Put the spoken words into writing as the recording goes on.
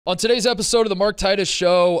On today's episode of the Mark Titus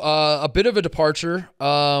Show, a bit of a departure.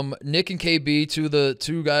 Nick and KB,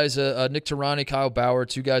 two guys, Nick Turani, Kyle Bauer,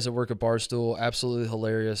 two guys that work at Barstool, absolutely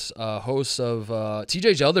hilarious. Hosts of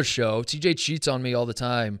TJ's other show. TJ cheats on me all the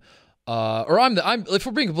time. If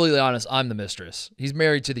we're being completely honest, I'm the mistress. He's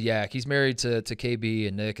married to the Yak. He's married to KB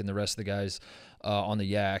and Nick and the rest of the guys on the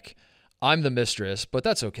Yak. I'm the mistress, but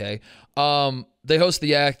that's okay. They host the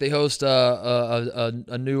Yak. They host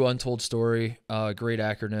a new Untold story. Great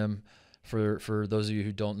acronym for those of you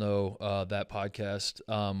who don't know that podcast.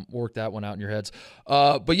 Work that one out in your heads.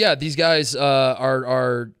 But yeah, these guys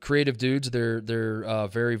are creative dudes. They're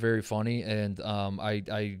very, very funny, and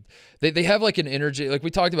they have like an energy. Like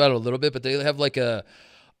we talked about it a little bit, but they have like a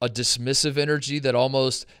dismissive energy that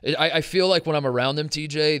almost. I feel like when I'm around them,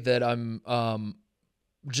 TJ, that I'm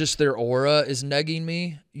just their aura is negging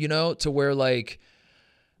me, to where like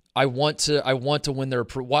I want to win their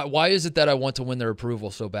approval. Why is it that I want to win their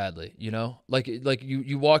approval so badly? Like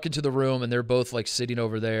you walk into the room and they're both like sitting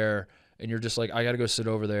over there and you're just like, I got to go sit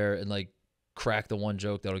over there and like crack the one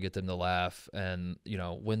joke that'll get them to laugh and,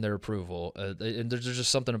 win their approval. And there's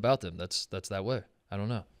just something about them that's that way. I don't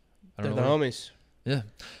know. They're the homies. Yeah,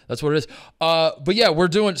 that's what it is. But yeah, we are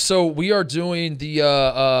doing the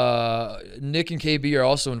Nick and KB are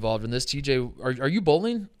also involved in this. TJ, are you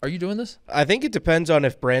bowling? Are you doing this? I think it depends on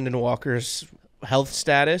if Brandon Walker's health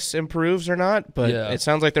status improves or not, but It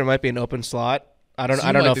sounds like there might be an open slot. I don't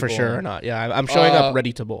know for sure or not. Yeah, I'm showing up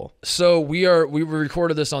ready to bowl. So we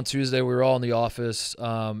recorded this on Tuesday. We were all in the office,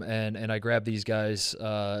 and I grabbed these guys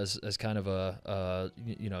as kind of a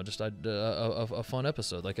fun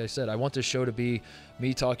episode. Like I said, I want this show to be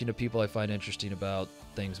me talking to people I find interesting about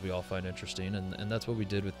things we all find interesting, and that's what we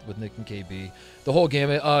did with Nick and KB. The whole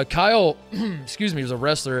gamut. Kyle, excuse me, was a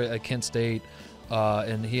wrestler at Kent State,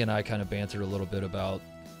 and he and I kind of bantered a little bit about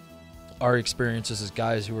our experiences as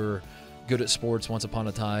guys who were good at sports once upon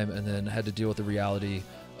a time and then had to deal with the reality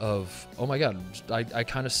of, oh my God, I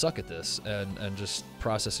kind of suck at this and just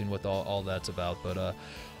processing what all that's about. But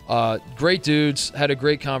great dudes, had a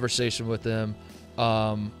great conversation with them.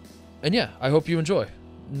 And yeah, I hope you enjoy.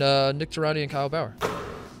 Nick Turani and Kyle Bauer.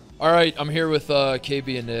 All right, I'm here with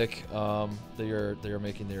KB and Nick. They are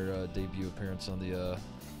making their debut appearance on the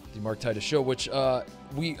Mark Titus Show, which I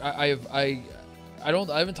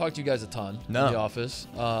haven't talked to you guys a ton in the office.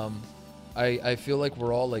 I feel like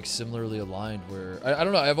we're all like similarly aligned where I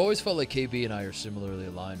don't know. I've always felt like KB and I are similarly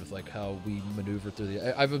aligned with like how we maneuver through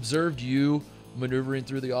I've observed you maneuvering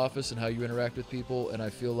through the office and how you interact with people. And I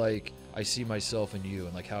feel like I see myself in you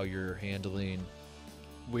and like how you're handling.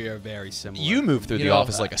 We are very similar. You move through the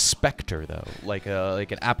office like a specter, though, like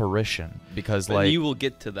an apparition, because but you will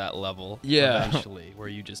get to that level eventually, where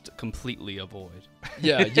you just completely avoid.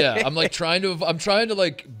 Yeah. I'm trying to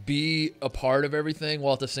like be a part of everything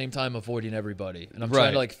while at the same time avoiding everybody, and I'm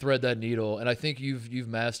trying to like thread that needle. And I think you've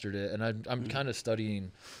mastered it, and I'm kind of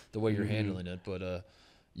studying the way you're handling it. But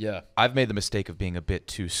yeah, I've made the mistake of being a bit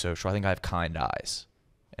too social. I think I have kind eyes,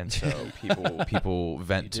 and so people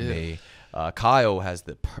vent to me. Kyle has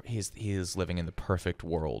he is living in the perfect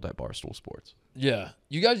world at Barstool Sports. Yeah,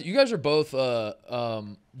 you guys are both.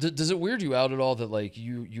 Does it weird you out at all that like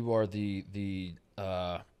you are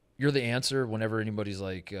you're the answer whenever anybody's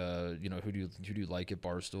like who do you like at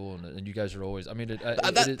Barstool and you guys are always. I mean,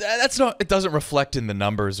 that's not. It doesn't reflect in the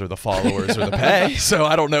numbers or the followers or the pay. So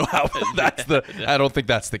I don't know how I don't think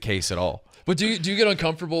that's the case at all. But do you get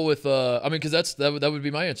uncomfortable with? I mean, because that would be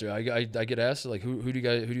my answer. I get asked like who do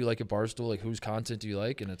you like at Barstool? Like whose content do you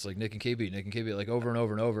like? And it's like Nick and KB, like over and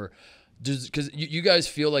over and over. Because you guys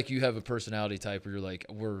feel like you have a personality type where you're like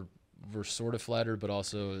we're sort of flattered, but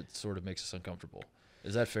also it sort of makes us uncomfortable.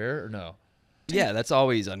 Is that fair or no? Yeah, that's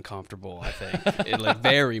always uncomfortable, I think.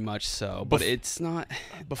 Very much so. But it's not.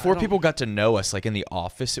 Before people got to know us, like in the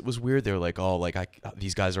office, it was weird. They were like, "Oh,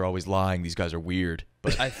 these guys are always lying. These guys are weird."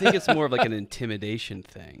 But I think it's more of like an intimidation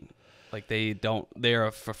thing. Like they're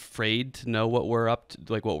afraid to know what we're up to,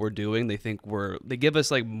 like what we're doing. They think they give us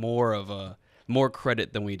like more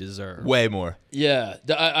credit than we deserve. Way more. Yeah.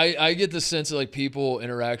 I get the sense that like people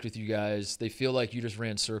interact with you guys. They feel like you just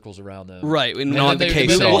ran circles around them. Right. And not the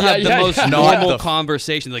case at all. We'll have the most normal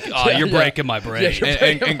conversation. Like, oh, you're breaking my brain.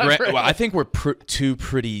 Well, I think we're two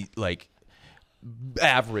pretty like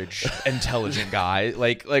average intelligent guy.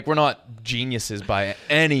 Like we're not geniuses by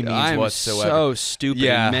any means whatsoever. So stupid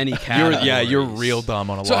in many categories. You're real dumb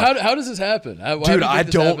on a lot. So how does this happen? Dude, I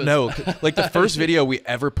don't know. Like the first video we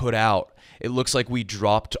ever put out, it looks like we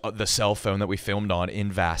dropped the cell phone that we filmed on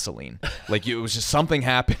in Vaseline. Like it was just something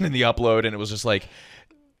happened in the upload and it was just like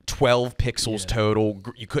 12 pixels total.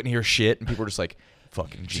 You couldn't hear shit and people were just like,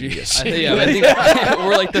 fucking genius. I think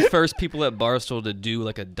we're like the first people at Barstool to do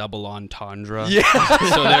like a double entendre. Yeah.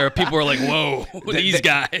 So there are people who are like, whoa, these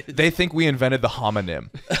guys. They think we invented the homonym.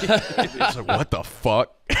 It's like, what the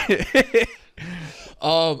fuck?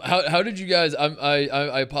 How did you guys?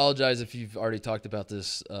 I apologize if you've already talked about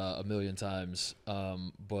this a million times,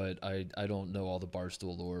 but I don't know all the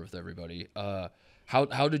Barstool lore with everybody.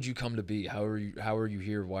 How did you come to be? How are you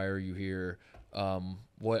here? Why are you here?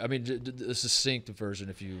 What I mean, a succinct version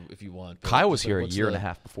if you want. Kyle was here a year and a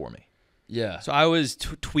half before me. Yeah. So I was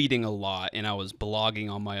tweeting a lot, and I was blogging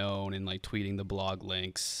on my own and like tweeting the blog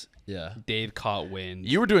links. Yeah. Dave caught wind.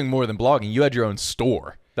 You were doing more than blogging. You had your own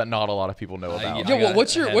store that not a lot of people know about. Yeah. Well,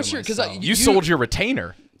 what's your? Because you sold your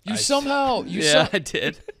retainer. I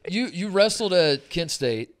did. You wrestled at Kent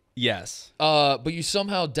State. Yes. But you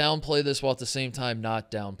somehow downplay this while at the same time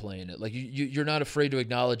not downplaying it. Like you're not afraid to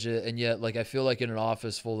acknowledge it, and yet like I feel like in an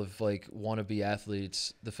office full of like wannabe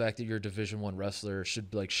athletes, the fact that you're a Division I wrestler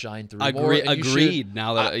should like shine through more. Agreed.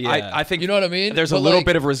 Now that I think you know what I mean. There's a little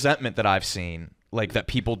bit of resentment that I've seen, like that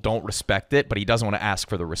people don't respect it, but he doesn't want to ask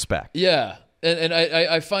for the respect. Yeah. And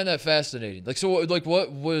I find that fascinating. Like, so like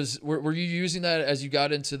what were you using that as you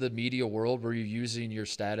got into the media world? Were you using your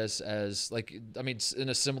status as like, I mean, in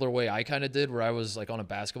a similar way I kind of did, where I was like on a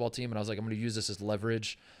basketball team and I was like, I'm going to use this as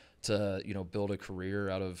leverage to, build a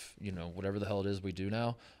career out of, whatever the hell it is we do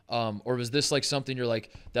now. Or was this like something you're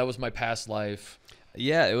like, that was my past life?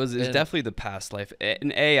 Yeah, it was definitely the past life.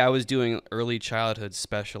 And I was doing early childhood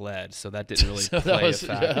special ed, so that didn't really play a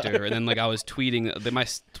factor. Yeah. And then like I was tweeting, my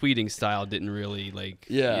tweeting style didn't really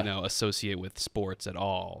associate with sports at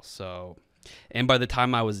all. So, and by the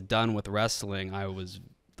time I was done with wrestling, I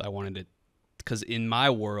wanted to, because in my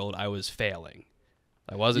world I was failing.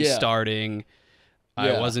 I wasn't starting.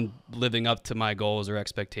 I wasn't living up to my goals or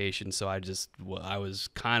expectations, so I was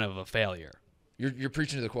kind of a failure. You're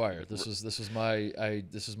preaching to the choir. This is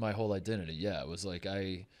my whole identity. Yeah, it was like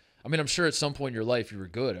I mean, I'm sure at some point in your life you were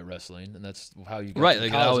good at wrestling, and that's how you got to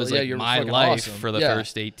like college. that was like my life awesome. for the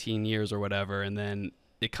first 18 years or whatever, and then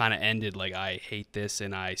it kind of ended like I hate this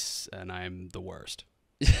and I'm the worst.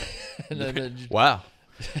 And then wow.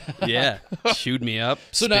 Yeah, chewed me up.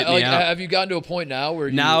 So now, like, have you gotten to a point now where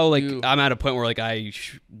I'm at a point where like I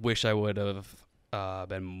wish I would have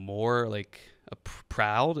been more like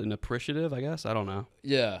proud and appreciative, I guess. I don't know.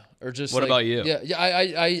 Yeah, or just. What about you? Yeah.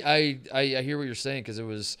 I hear what you're saying, because it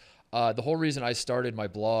was the whole reason I started my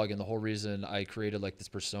blog and the whole reason I created like this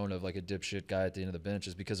persona of like a dipshit guy at the end of the bench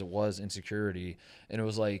is because it was insecurity, and it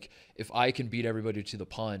was like, if I can beat everybody to the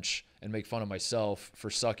punch and make fun of myself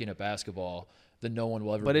for sucking at basketball, then no one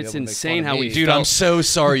will ever. But be it's able to insane make fun how of we. me. Dude, I'm so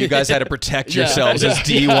sorry you guys had to protect yourselves as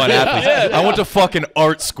D1 athletes. I went to fucking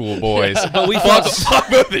art school, boys. But we fuck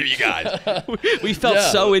both of you guys. We felt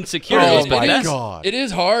so insecure. Oh my God! It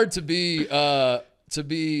is hard to be.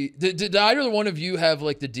 Did either one of you have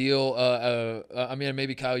like the deal? I mean,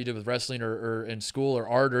 maybe Kyle, you did with wrestling or in school or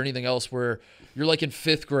art or anything else, where you're like in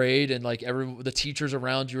 5th grade and like the teachers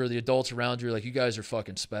around you or the adults around you are like, you guys are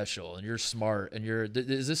fucking special and you're smart and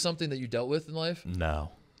is this something that you dealt with in life?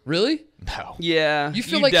 No. Really? No. Yeah. You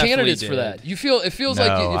feel like candidates for that. It feels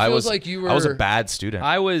like you were. I was a bad student.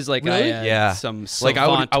 I was like, really? I had some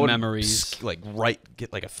savant I would memories. Get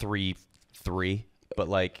like a 3.3, but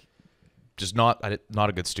like just not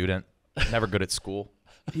a good student. Never good at school.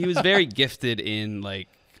 He was very gifted in like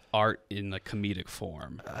art in the comedic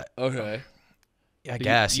form. Okay. I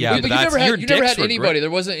guess, yeah. But you never had anybody.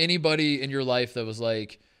 There wasn't anybody in your life that was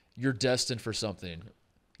like, you're destined for something.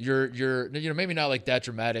 You're maybe not like that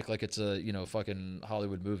dramatic, like it's a fucking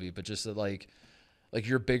Hollywood movie, but just that like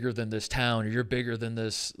you're bigger than this town, or you're bigger than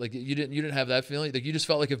this. Like you didn't have that feeling. Like you just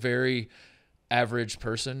felt like a very average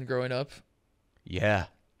person growing up. Yeah.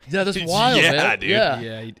 Yeah, that's wild, yeah, man.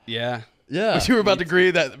 Dude. Yeah. You were about to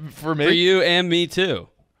agree that for me, for you and me too.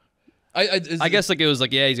 I guess like it was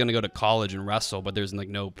like, yeah, he's gonna go to college and wrestle, but there's like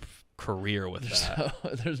no career with that.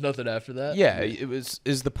 There's nothing after that. Yeah,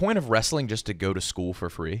 is the point of wrestling just to go to school for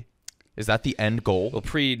free? Is that the end goal? Well,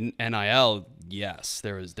 pre NIL, yes,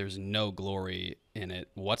 there's no glory in it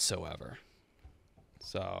whatsoever.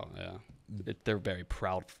 So yeah, they're very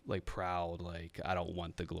proud. Like I don't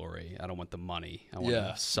want the glory. I don't want the money. I want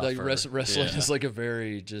to suffer. Like wrestling is like a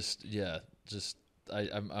very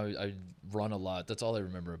I run a lot. That's all I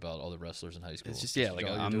remember about all the wrestlers in high school. It's just like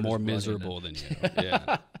I'm more miserable than you.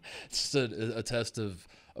 Yeah, it's just a test of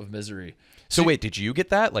misery. So wait, did you get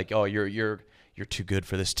that? Like, oh, you're too good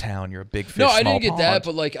for this town. You're a big fish. No, I didn't get pond. that.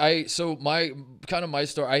 But like my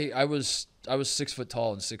story. I was 6 foot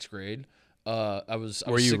tall in 6th grade.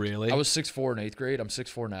 Were you really? I was 6'4" in 8th grade. I'm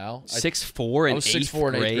 6'4" now. 6'4" in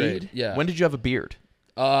 8th grade? Yeah. When did you have a beard?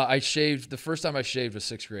 I shaved. The first time I shaved was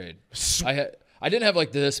 6th grade. I didn't have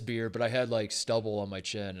like this beard, but I had like stubble on my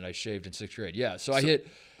chin, and I shaved in 6th grade. Yeah, so I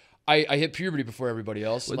hit puberty before everybody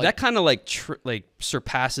else. Well, that kind of like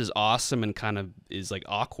surpasses awesome and kind of is like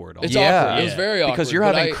awkward. It's awkward. It was very awkward because you're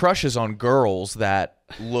having crushes on girls that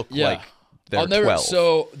look like they're 12.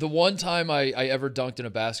 So the one time I ever dunked in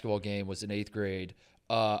a basketball game was in 8th grade.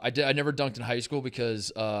 I never dunked in high school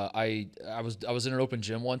because I was in an open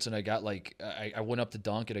gym once, and I got like I went up to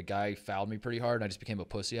dunk, and a guy fouled me pretty hard, and I just became a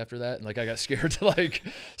pussy after that, and like I got scared to like,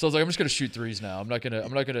 so I was like, I'm just gonna shoot threes now. I'm not gonna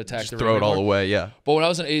attack just the throw rim it all anymore. away. Yeah. But when I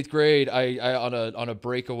was in 8th grade, I on a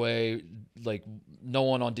breakaway, like no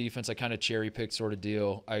one on defense, I kind of cherry picked sort of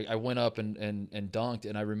deal. I went up and dunked,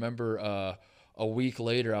 and I remember a week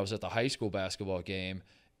later I was at the high school basketball game,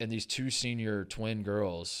 and these 2 senior twin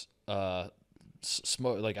girls.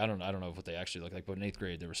 Smoke like I don't know what they actually look like, but in 8th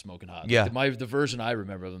grade they were smoking hot. Yeah, like the version I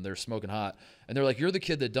remember of them, they were smoking hot, and they're like, "You're the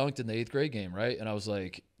kid that dunked in the 8th grade game, right?" And I was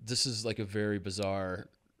like, "This is like a very bizarre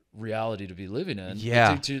reality to be living in."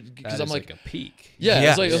 Yeah, because I'm like a peak. Yeah,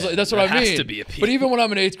 yeah. It was like that's what I mean. Has to be a peak. But even when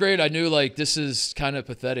I'm in 8th grade, I knew like this is kind of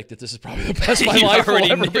pathetic. That this is probably the best my life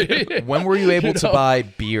will ever be. When were you able to buy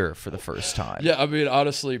beer for the first time? Yeah, I mean,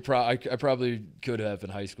 honestly, I probably could have in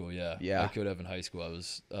high school. Yeah, I could have in high school. I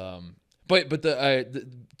was. But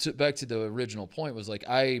back to the original point was like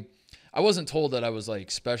I wasn't told that I was like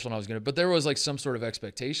special and I was gonna, but there was like some sort of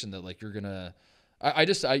expectation that like you're gonna.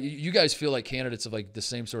 You guys feel like candidates of like the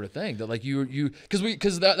same sort of thing that like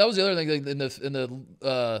because that was the other thing like in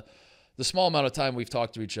the small amount of time we've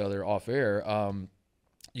talked to each other off air.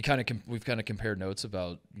 We've kind of compared notes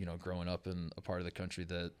about growing up in a part of the country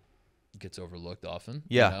that gets overlooked often.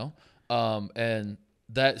 Yeah. And.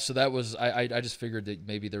 That was I just figured that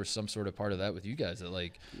maybe there was some sort of part of that with you guys that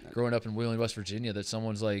like growing up in Wheeling, West Virginia, that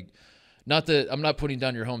someone's like, not that I'm not putting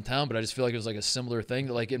down your hometown, but I just feel like it was like a similar thing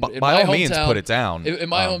that like in by my all hometown, means put it down. In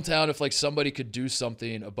my hometown, if like somebody could do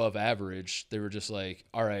something above average, they were just like,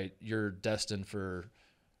 all right, you're destined for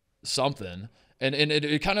something. And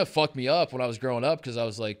it kind of fucked me up when I was growing up because I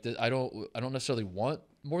was like, I don't necessarily want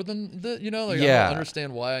more than I don't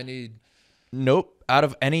understand why I need. Nope. Out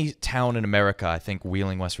of any town in America, I think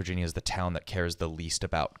Wheeling, West Virginia is the town that cares the least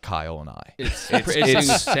about Kyle and I. It's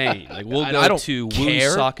insane. Like we'll go to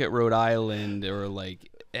Woonsocket, Rhode Island, or like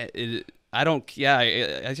I don't. Yeah,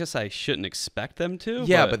 I guess I shouldn't expect them to.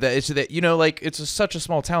 Yeah, but it's like it's such a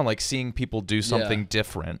small town. Like seeing people do something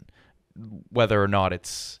different, whether or not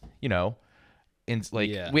it's we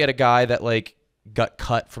had a guy that like got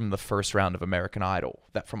cut from the first round of American Idol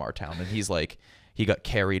from our town, and he's like. He got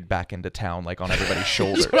carried back into town like on everybody's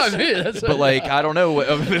shoulders. That's what I mean. But like I don't know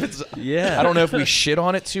if I don't know if we shit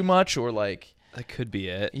on it too much or like that could be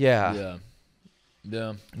it. Yeah.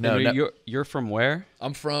 No, you're from where?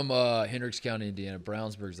 I'm from Hendricks County, Indiana.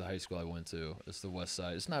 Brownsburg's the high school I went to. It's the west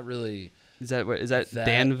side. It's not really. Is that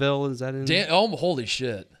Danville? Is that in? Oh, holy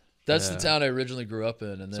shit! That's the town I originally grew up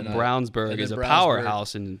in, and then Brownsburg is a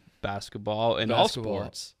powerhouse in basketball and all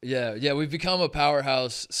sports. Yeah, we've become a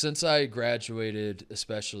powerhouse since I graduated.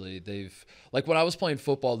 Especially, they've like when I was playing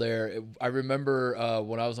football there. I remember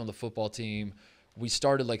when I was on the football team, we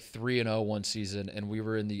started like 3-0 one season, and we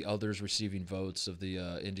were in the others receiving votes of the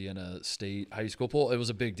Indiana State high school poll. It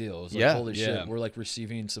was a big deal. It was like holy shit, we're like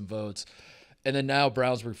receiving some votes, and then now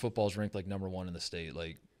Brownsburg football is ranked like #1 in the state,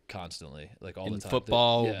 like. Constantly, like all the time.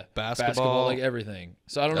 Football, basketball, like everything.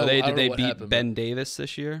 So I don't know. Did they beat happened, Ben Davis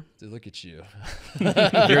this year? Dude, look at you.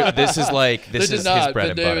 This is his bread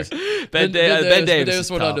and butter. Ben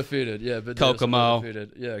Davis went tough. Undefeated. Yeah, Ben Kokomo. Davis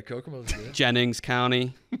went undefeated. Yeah, Kokomo's good. Jennings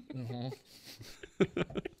County. Mm-hmm.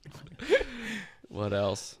 What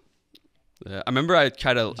else? I remember I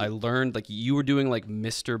learned like you were doing like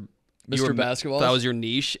Mr. Basketball. That was your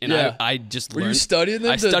niche, and I just learned. Were you studying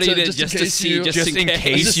them? I studied it just to see, just in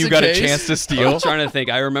case you got a chance to steal. I'm trying to think.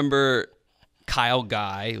 I remember Kyle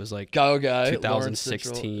Guy. It was like Kyle Guy,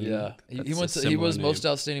 2016. Yeah, he was most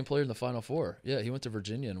outstanding player in the Final Four. Yeah, he went to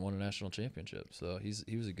Virginia and won a national championship. So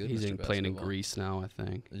he was a good. He's playing in Greece now, I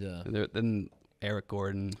think. Yeah. Then Eric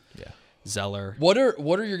Gordon. Yeah. Zeller. What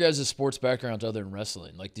are your guys' sports backgrounds other than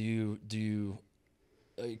wrestling? Like, do you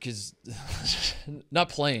because not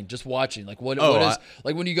playing, just watching. Like what is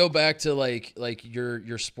like when you go back to like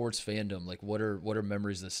your sports fandom, like what are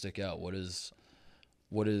memories that stick out? What's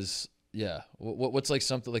like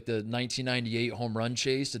something like the 1998 home run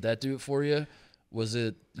chase? Did that do it for you? Was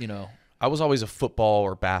it, I was always a football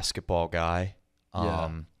or basketball guy.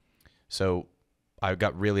 So I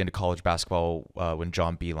got really into college basketball when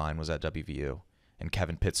John Beilein was at WVU and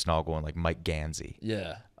Kevin Pittsnoggle and like Mike Gansey.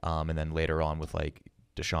 Yeah. And then later on with like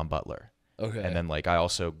Deshaun Butler. Okay. And then like I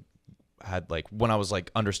also had like when I was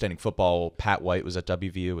like understanding football, Pat White was at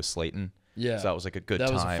WVU with Slayton. Yeah. So that was like a good time.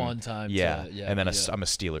 That was a fun time. Yeah. And then I'm a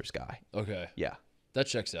Steelers guy. Okay. Yeah. That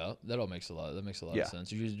checks out. That all makes a lot. That makes a lot of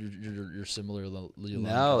sense. You're similar.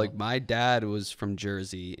 No, like my dad was from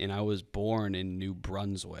Jersey, and I was born in New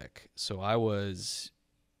Brunswick, so I was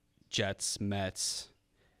Jets, Mets,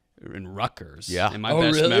 and Rutgers. Yeah. And my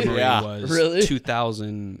best memory was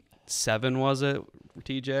 2007. Was it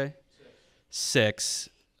TJ? 6,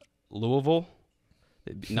 Louisville,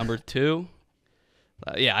 number 2.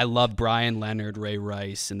 Yeah, I love Brian Leonard, Ray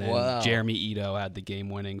Rice, and then Jeremy Ito had the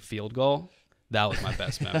game-winning field goal. That was my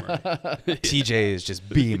best memory. TJ is just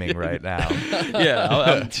beaming right now.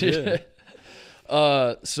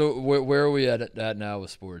 So where are we at now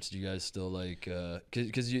with sports? Do you guys still like?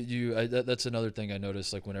 Because that's another thing I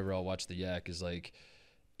noticed. Like whenever I'll watch the Yak, is like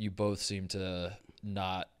you both seem to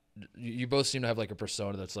not. You both seem to have like a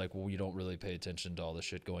persona that's like, well, you don't really pay attention to all the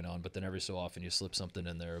shit going on, but then every so often you slip something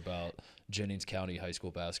in there about Jennings County high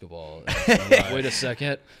school basketball. Like, wait a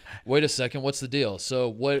second, what's the deal? So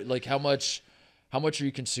what? Like how much are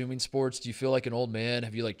you consuming sports? Do you feel like an old man?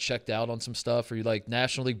 Have you like checked out on some stuff? Are you like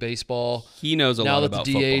National League baseball? He knows a lot about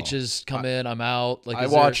football. Now that the DH has come in, I'm out. Like I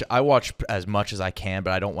watch as much as I can,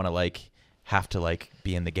 but I don't want to like have to like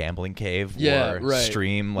be in the gambling cave or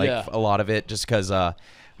stream like a lot of it just because I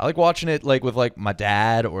like watching it like with like my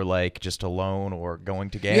dad or like just alone or going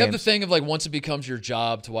to games. You have the thing of like once it becomes your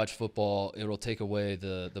job to watch football, it'll take away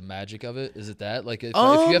the magic of it. Is it that? Like if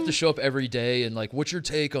you have to show up every day and like, what's your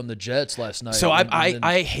take on the Jets last night? So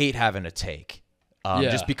I hate having a take.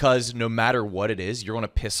 Just because no matter what it is, you're going to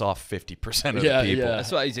piss off 50% of the people.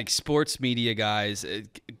 That's why he's like sports media guys.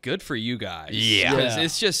 Good for you guys. Yeah.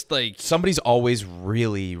 It's just like somebody's always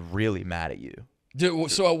really, really mad at you.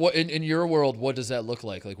 Dude, so what in your world, what does that look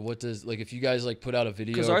like? Like, what does like if you guys like put out a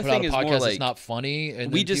video or put out a podcast that's not funny,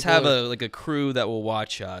 and we just have a crew that will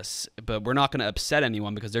watch us, but we're not going to upset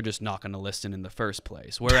anyone because they're just not going to listen in the first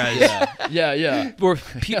place. Whereas,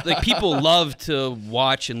 people love to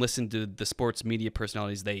watch and listen to the sports media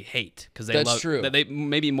personalities they hate because they love. True. They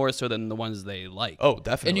maybe more so than the ones they like. Oh,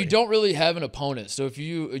 definitely. And you don't really have an opponent. So if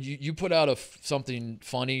you put out something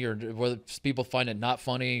funny or whether people find it not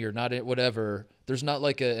funny or not whatever. There's not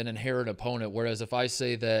like an inherent opponent. Whereas if I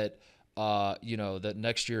say that, that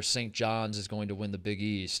next year St. John's is going to win the Big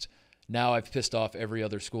East, now I've pissed off every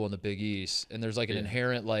other school in the Big East, and there's like an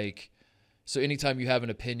inherent like. So anytime you have an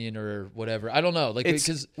opinion or whatever, I don't know, like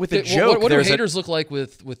because with a joke, what do haters look like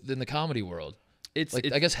within the comedy world? It's I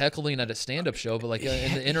guess heckling at a stand-up show, but like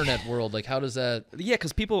in the internet world, like how does that? Yeah,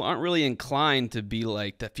 because people aren't really inclined to be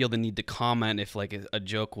like to feel the need to comment if like a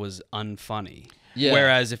joke was unfunny. Yeah.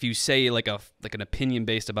 Whereas if you say like an opinion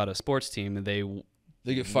based about a sports team, they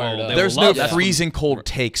get fired up. There's no freezing cold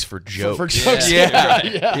takes for jokes. For jokes,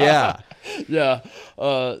 yeah.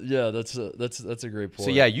 That's a great point. So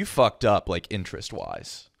yeah, you fucked up like interest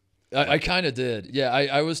wise. I kind of did. Yeah,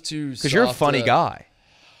 I was too. Because you're a funny guy.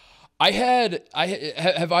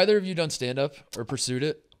 Have either of you done stand up or pursued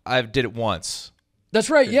it? I did it once. That's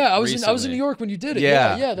right. Yeah, I was in New York when you did it.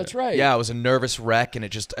 Yeah, that's right. Yeah, I was a nervous wreck, and it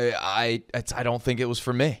just I don't think it was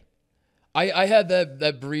for me. I had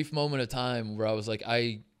that brief moment of time where I was like,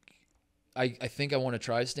 I think I want to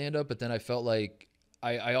try stand up, but then I felt like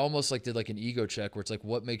I almost like did like an ego check where it's like,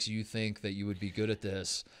 what makes you think that you would be good at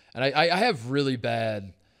this? And I have really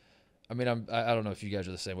bad. I mean, I don't know if you guys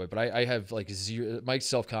are the same way, but I have like zero. My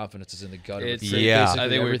self confidence is in the gutter. I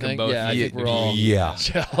think we can both. Yeah, I think we're all. Yeah.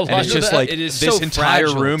 And it's just like this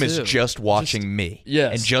entire room is just watching me.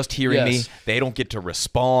 Yes. And just hearing me. They don't get to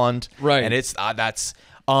respond. Right. And it's that's.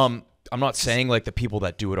 I'm not saying like the people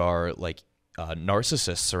that do it are like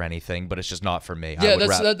narcissists or anything, but it's just not for me. Yeah,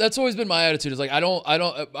 that's always been my attitude. Is like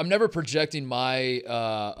I'm never projecting my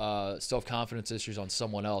self-confidence issues on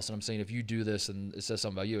someone else. And I'm saying if you do this and it says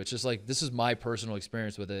something about you, it's just like this is my personal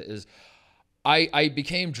experience with it. Is I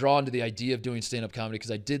became drawn to the idea of doing stand-up comedy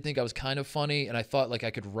because I did think I was kind of funny, and I thought like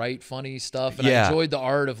I could write funny stuff, and I enjoyed the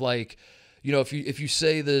art of like, if you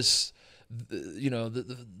say this.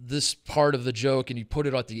 This part of the joke and you put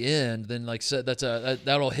it at the end, then like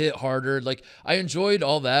that'll hit harder. Like I enjoyed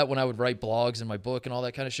all that when I would write blogs in my book and all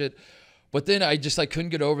that kind of shit. But then I just like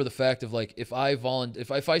couldn't get over the fact of like if I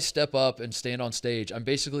step up and stand on stage, I'm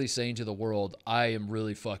basically saying to the world, I am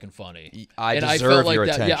really fucking funny. I deserve your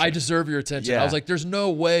attention. Yeah, I deserve your attention. Yeah. I was like, there's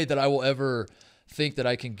no way that I will ever think that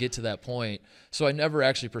I can get to that point. So I never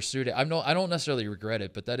actually pursued it. I don't necessarily regret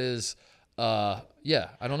it, but that is. I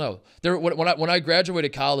don't know. When I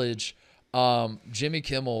graduated college, Jimmy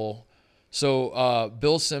Kimmel, so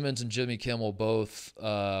Bill Simmons and Jimmy Kimmel both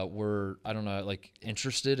were, I don't know, like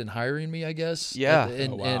interested in hiring me, I guess. Yeah.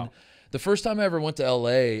 And The first time I ever went to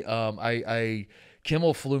LA,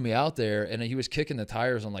 Kimmel flew me out there, and he was kicking the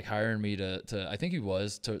tires on like hiring me to I think he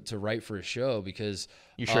was to write for a show because.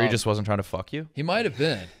 You sure he just wasn't trying to fuck you? He might have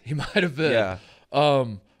been. Yeah.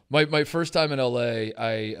 My first time in LA,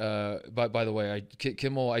 by the way,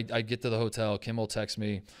 Kimmel, I get to the hotel. Kimmel texts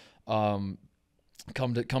me, come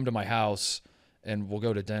to my house, and we'll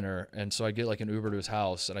go to dinner. And so I get like an Uber to his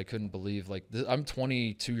house, and I couldn't believe I'm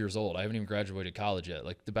 22 years old. I haven't even graduated college yet.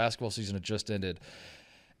 Like the basketball season had just ended.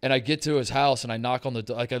 And I get to his house and I knock on the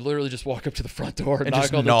door. Like I literally just walk up to the front door and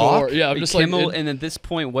knock on the door. Yeah, I'm just Kimmel, like. And at this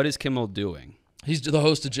point, what is Kimmel doing? He's the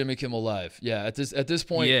host of Jimmy Kimmel Live. Yeah, at this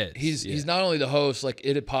point, he's not only the host. Like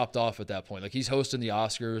it had popped off at that point. Like he's hosting the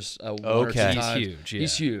Oscars. Okay, he's huge. Yeah.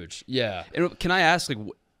 He's huge. Yeah. And can I ask, like,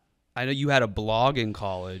 I know you had a blog in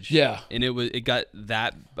college. Yeah. And it got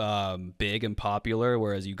that big and popular,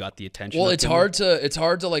 whereas you got the attention. Well, it's hard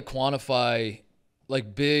to like quantify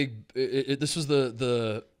like big. This was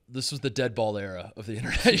the dead ball era of the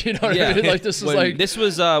internet. You know what I mean? Like this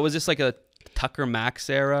was this like a Tucker Max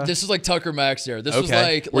era? This is like Tucker Max era. This was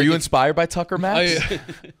like. Were you inspired by Tucker Max?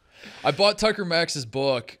 I bought Tucker Max's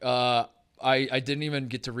book. I didn't even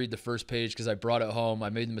get to read the first page because I brought it home. I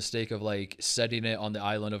made the mistake of like setting it on the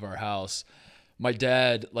island of our house. My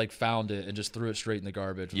dad like found it and just threw it straight in the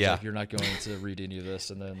garbage. Was like, you're not going to read any of this,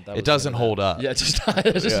 and then it doesn't hold up. Yeah, it's just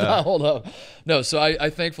not hold up. No, so I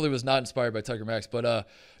thankfully was not inspired by Tucker Max, but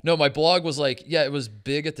no, my blog was like, it was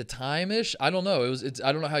big at the time ish. I don't know.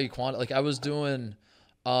 I don't know how you like I was doing.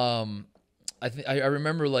 I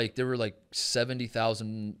remember like there were like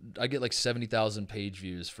 70,000. I get like 70,000 page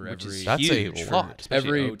views for every. That's a lot.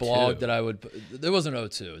 Every blog that I would. It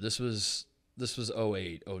wasn't 02. This was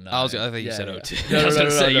 08, 09. I think you said 02. No, I was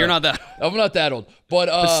gonna say you're not that. I'm not that old,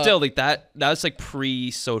 but still, like that's like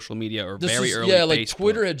pre-social media or very early. Yeah, like Facebook.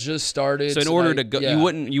 Twitter had just started. So in order to go,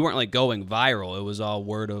 you weren't like going viral. It was all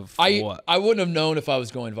word of what? I wouldn't have known if I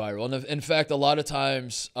was going viral. And in fact, a lot of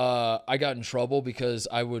times I got in trouble because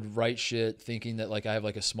I would write shit thinking that like I have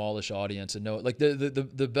like a smallish audience and like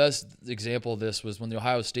the best example of this was when the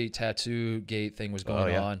Ohio State tattoo gate thing was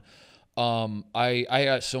going on. I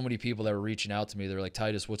got so many people that were reaching out to me. They're like,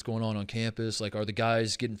 Titus, what's going on campus? Like, are the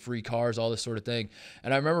guys getting free cars? All this sort of thing.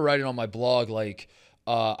 And I remember writing on my blog, like,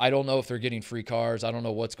 I don't know if they're getting free cars. I don't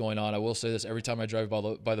know what's going on. I will say this: every time I drive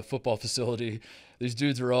by the football facility, these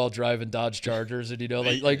dudes are all driving Dodge Chargers, and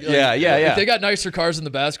like they got nicer cars than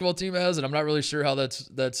the basketball team has, and I'm not really sure how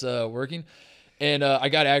that's working. And I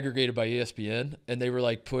got aggregated by ESPN, and they were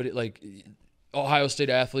like, put it like Ohio State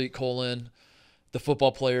athlete : the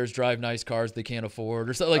football players drive nice cars they can't afford,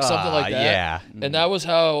 or something like that. Yeah. And that was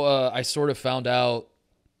how I sort of found out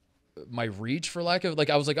my reach, for lack of, like,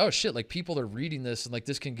 I was like, oh shit, like people are reading this and like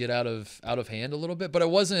this can get out of hand a little bit. But I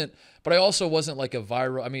also wasn't like a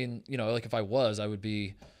viral. I mean, like if I was, I would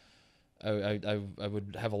be, I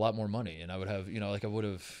would have a lot more money, and I would have, like I would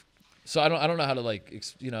have. So I don't know how to like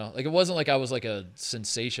like it wasn't like I was like a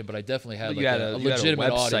sensation, but I definitely had like a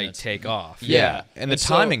legitimate website audience take off. Yeah. And the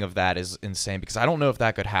timing of that is insane because I don't know if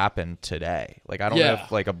that could happen today. Like I don't know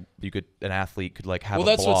if like an athlete could like have a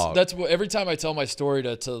blog. That's what every time I tell my story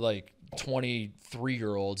to like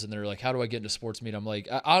 23-year-olds and they're like, how do I get into sports media? I'm like,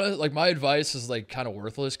 like my advice is like kind of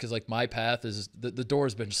worthless because like my path is the door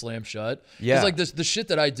has been slammed shut. Yeah. Like the shit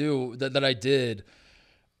that I do that I did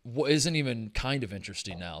isn't even kind of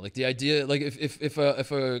interesting now. Like the idea, like if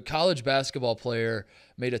a college basketball player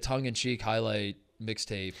made a tongue-in-cheek highlight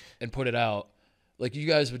mixtape and put it out, like you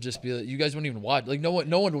guys would just be, you guys wouldn't even watch. Like no one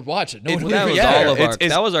would watch it.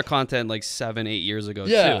 That was our content like 7-8 years ago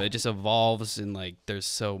too. It just evolves and like there's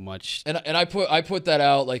so much. And I put that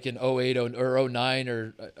out like in 08 or 09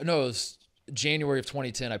 or no, it was January of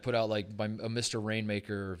 2010. I put out like a Mr.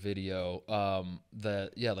 Rainmaker video. I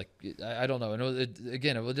don't know. And it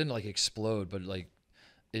didn't like explode, but like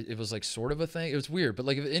it was like sort of a thing. It was weird, but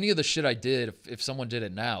like if any of the shit I did, if someone did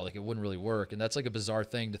it now, like it wouldn't really work. And that's like a bizarre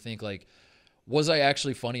thing to think, like, was I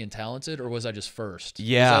actually funny and talented, or was I just first?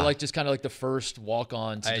 Yeah. Was I like just kind of like the first walk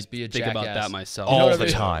on to just be a jackass? I think about that myself all the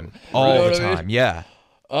time. All the time. Yeah.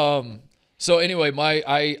 So anyway,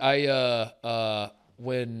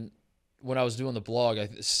 when I was doing the blog,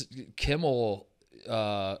 Kimmel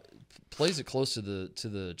plays it close to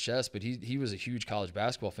the chest, but he was a huge college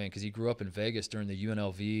basketball fan because he grew up in Vegas during the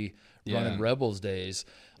UNLV running Rebels days.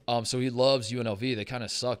 So he loves UNLV. They kind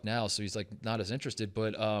of suck now, so he's like not as interested.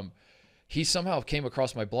 But he somehow came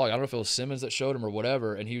across my blog. I don't know if it was Simmons that showed him or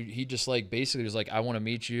whatever, and he just like basically was like, I want to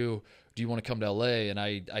meet you. Do you want to come to LA? And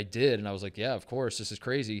I did, and I was like, yeah, of course. This is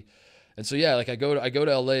crazy. And so like I go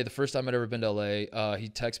to LA. The first time I'd ever been to LA, he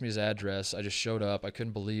texted me his address. I just showed up. I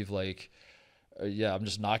couldn't believe like yeah, I'm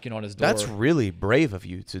just knocking on his door. That's really brave of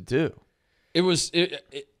you to do. It was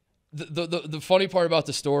the funny part about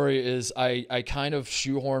the story is I kind of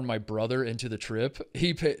shoehorned my brother into the trip.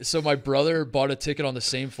 So my brother bought a ticket on the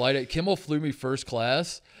same flight. Kimmel flew me first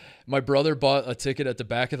class. My brother bought a ticket at the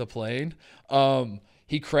back of the plane.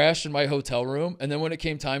 He crashed in my hotel room, and then when it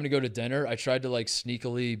came time to go to dinner, I tried to like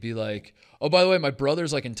sneakily be like, "Oh, by the way, my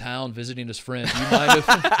brother's like in town visiting his friend. Do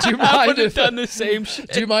you mind if done the same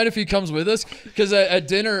shit? Do you mind if he comes with us?" Because at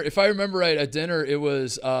dinner, if I remember right, at dinner it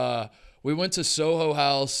was we went to Soho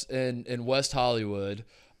House in West Hollywood.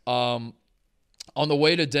 On the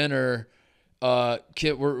way to dinner,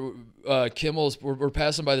 Kimmel's we're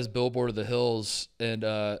passing by this billboard of the Hills,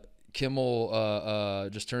 and Kimmel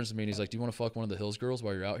just turns to me and he's like, "Do you want to fuck one of the Hills girls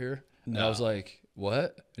while you're out here?" No. And I was like,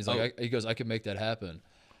 "What?" He's like, he goes, "I can make that happen."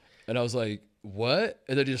 And I was like, "What?"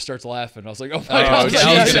 And then he just starts laughing. I was like, "Oh my God!"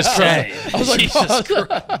 Jesus I was like, Jesus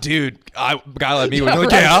Christ. Dude, a guy like me would be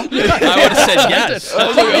like, "Yeah." I would have said yes. I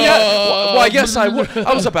was like, well, I guess I would.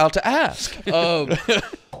 I was about to ask.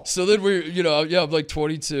 So then I'm like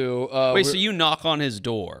 22. Wait, so you knock on his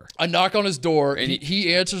door? I knock on his door, and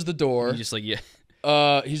he answers the door. You're just like, yeah.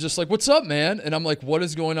 He's just like, "What's up, man?" And I'm like, "What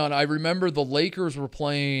is going on?" I remember the Lakers were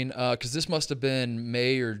playing, because this must have been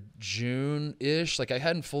May or June-ish. Like I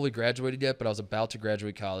hadn't fully graduated yet, but I was about to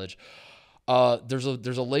graduate college. There's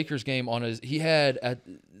a Lakers game on his. He had at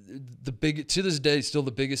to this day still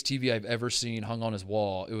the biggest TV I've ever seen hung on his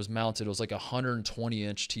wall. It was mounted. It was like a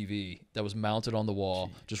 120-inch TV that was mounted on the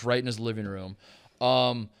wall, just right in his living room.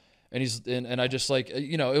 And I just like,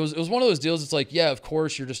 it was one of those deals. It's like, yeah, of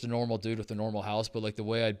course you're just a normal dude with a normal house, but like the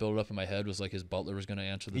way I'd build it up in my head was like his butler was going to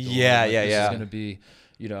answer the door. Yeah, like, yeah. This is going to be,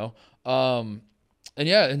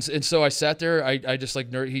 and so I sat there. I just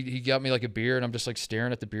like he got me like a beer, and I'm just like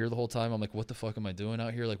staring at the beer the whole time. I'm like, what the fuck am I doing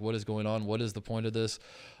out here? Like, what is going on? What is the point of this?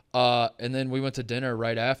 And then we went to dinner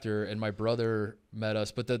right after, and my brother met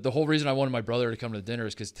us. But the whole reason I wanted my brother to come to the dinner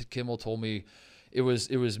is because Kimmel told me it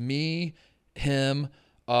was me, him,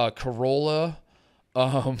 Corolla,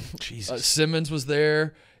 Simmons was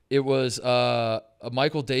there. It was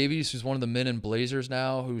Michael Davies, who's one of the men in Blazers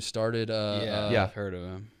now, who started. I've heard of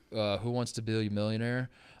him. Who Wants to Be a Millionaire?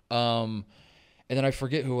 And then I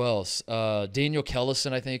forget who else. Daniel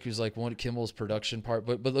Kellison, I think, who's like one of Kimmel's production part.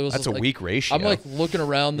 But it was that's a like, weak ratio. I'm like looking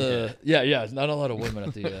around the not a lot of women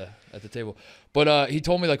at the table. But he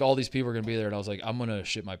told me like all these people are gonna be there, and I was like, I'm gonna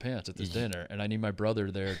shit my pants at this dinner, and I need my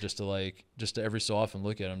brother there just to every so often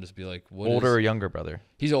look at him, just be like, what older or younger brother?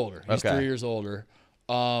 He's older. He's 3 years older.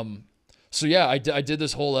 So yeah, I did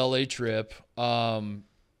this whole LA trip.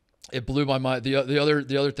 It blew my mind. The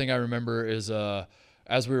other thing I remember is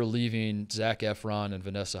as we were leaving, Zac Efron and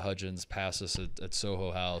Vanessa Hudgens passed us at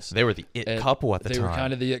Soho House. They were the it couple at the time. They were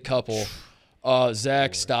kind of the it couple.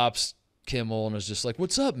 Zach stops Kimmel and was just like,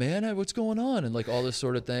 "What's up, man? What's going on?" And like all this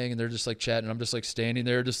sort of thing. And they're just like chatting. I'm just like standing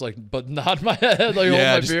there, just like, but nodding my head, like holding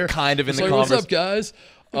my beer, kind of in the like, conversation. "What's up, guys?"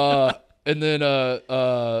 And then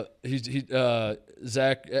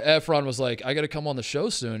Zac Efron was like, "I got to come on the show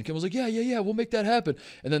soon." Kim was like, yeah, we'll make that happen.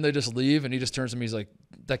 And then they just leave, and he just turns to me, he's like,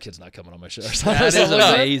 "That kid's not coming on my show." That is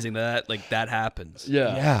amazing that that happens.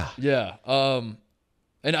 Yeah.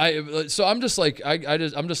 And I'm just like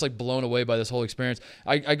I'm just like blown away by this whole experience.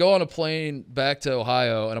 I go on a plane back to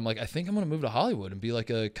Ohio, and I'm like, I think I'm gonna move to Hollywood and be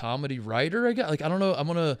like a comedy writer. I don't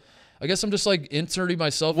know. I guess I'm just like inserting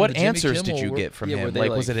myself. What into Jimmy answers Kimmel. did you get from him? Like,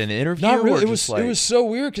 was it an interview? Not really. Or It was so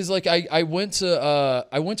weird because like I went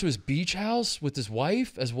to his beach house with his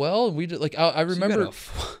wife as well, and we did like I remember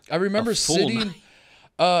sitting.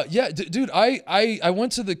 Dude, I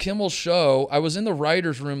went to the Kimmel show. I was in the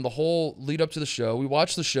writer's room the whole lead up to the show. We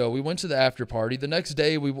watched the show. We went to the after party. The next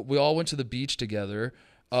day, we all went to the beach together.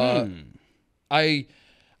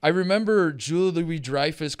 I remember Julia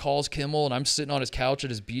Louis-Dreyfus calls Kimmel, and I'm sitting on his couch at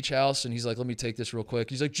his beach house, and he's like, "Let me take this real quick."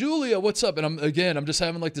 He's like, "Julia, what's up?" And I'm just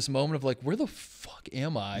having like this moment of like, where the fuck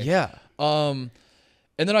am I? Yeah.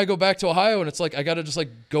 And then I go back to Ohio, and it's like I got to just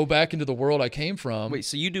like go back into the world I came from. Wait,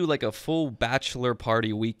 so you do like a full bachelor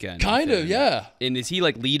party weekend? Kind of, yeah. And is he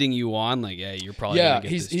like leading you on? Like, hey, you're probably gonna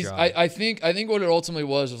get this job. I think what it ultimately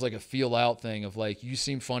was like a feel out thing of like, you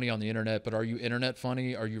seem funny on the internet, but are you internet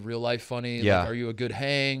funny? Are you real life funny? Yeah. Like, are you a good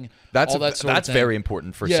hang? That's all that sort that's of thing. very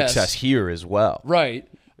important for success here as well. Right.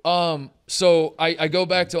 So I go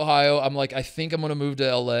back to Ohio. I'm like, I think I'm gonna move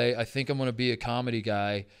to LA. I think I'm gonna be a comedy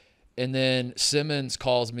guy. And then Simmons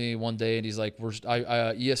calls me one day, and he's like,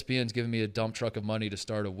 ESPN's giving me a dump truck of money to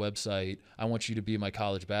start a website. I want you to be my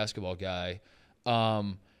college basketball guy.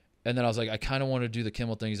 And then I was like, I kind of want to do the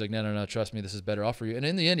Kimmel thing. He's like, no, trust me, this is better off for you. And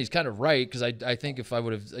in the end, he's kind of right, because I think if I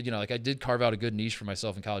would have, like I did carve out a good niche for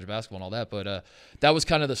myself in college basketball and all that, but that was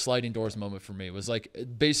kind of the sliding doors moment for me. It was like,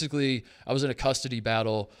 basically, I was in a custody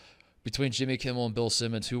battle between Jimmy Kimmel and Bill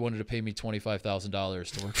Simmons, who wanted to pay me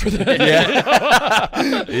 $25,000 to work for them.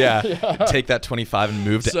 Yeah. Take that 25 and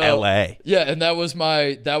move to LA. Yeah, and that was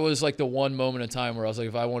like the one moment in time where I was like,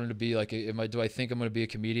 if I wanted to be like, do I think I'm going to be a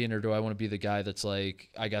comedian, or do I want to be the guy that's like,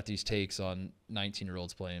 I got these takes on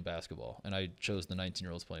 19-year-olds playing basketball, and I chose the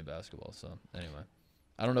 19-year-olds playing basketball. So anyway,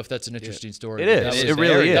 I don't know if that's an interesting story. It is. It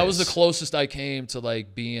really is. That was the closest I came to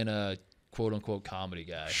like being a quote-unquote comedy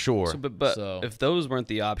guy. Sure. So, if those weren't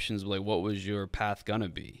the options, like, what was your path gonna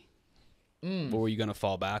be? What were you gonna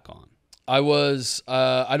fall back on? I was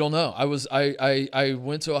I don't know. I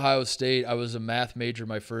went to Ohio State. I was a math major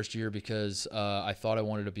my first year because I thought I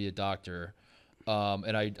wanted to be a doctor,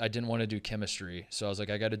 and I didn't want to do chemistry. So I was like,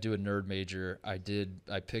 I got to do a nerd major. I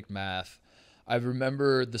picked math. I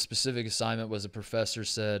remember the specific assignment was a professor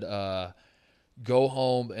said, go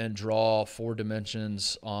home and draw 4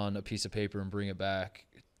 dimensions on a piece of paper and bring it back.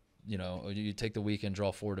 You take the weekend,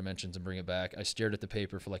 draw 4 dimensions and bring it back. I stared at the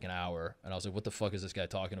paper for like an hour, and I was like, what the fuck is this guy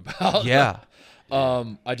talking about? Yeah.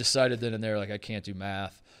 I decided then and there, like, I can't do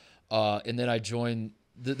math. And then I joined,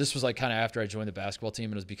 this was like kind of after I joined the basketball team,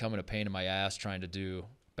 and it was becoming a pain in my ass trying to do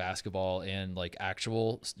basketball and like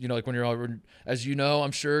actual, like when you're, as you know,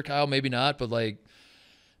 I'm sure, Kyle, maybe not, but like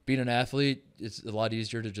being an athlete, it's a lot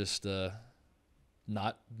easier to just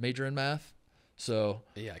not major in math. So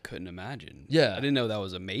yeah, I couldn't imagine. Yeah, I didn't know that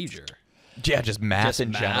was a major. Yeah, just math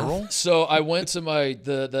in general. So I went to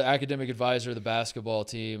the academic advisor of the basketball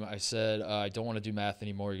team. I said, I don't want to do math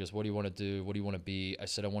anymore. He goes, what do you want to do? What do you want to be? I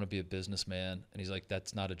said, I want to be a businessman. And he's like,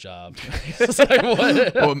 that's not a job. I was like,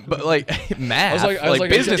 what? Well, but like math, I was like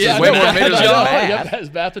business is way more major than math. Yeah,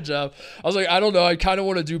 is math a job? I was like, I don't know. I kind of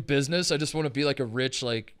want to do business. I just want to be like a rich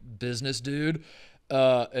like business dude.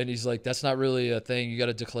 And he's like, that's not really a thing. You got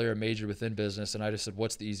to declare a major within business. And I just said,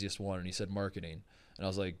 what's the easiest one? And he said, marketing. And I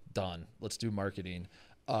was like, done. Let's do marketing.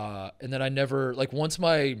 And then I never, like, once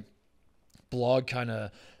my blog kind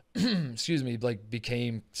of, like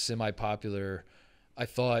became semi-popular, I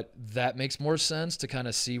thought that makes more sense to kind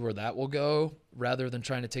of see where that will go rather than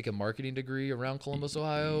trying to take a marketing degree around Columbus,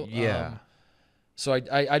 Ohio. Yeah. So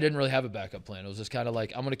I didn't really have a backup plan. It was just kind of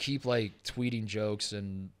like, I'm going to keep like tweeting jokes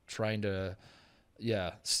and trying to,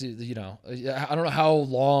 see, I don't know how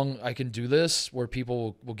long I can do this where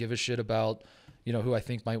people will give a shit about, who I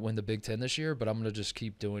think might win the Big Ten this year, but I'm going to just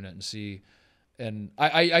keep doing it and see. And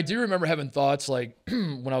I do remember having thoughts like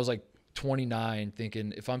when I was like 29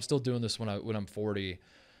 thinking, if I'm still doing this when I'm 40,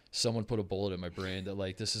 someone put a bullet in my brain that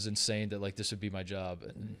like, this is insane, that like, this would be my job.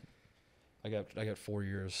 And I got 4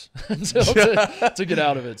 years to get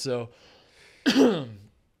out of it. So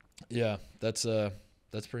yeah, that's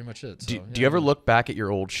pretty much it. So, do you ever look back at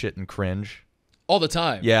your old shit and cringe? All the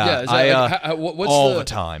time. Yeah. Is that what's all the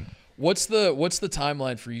time. What's the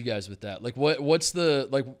timeline for you guys with that? Like what's the,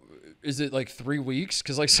 like, is it like 3 weeks?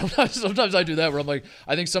 Cause like sometimes I do that where I'm like,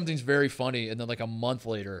 I think something's very funny. And then like a month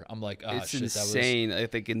later, I'm like, it's shit, insane. That was... I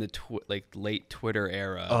think in the late Twitter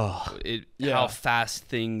era, how fast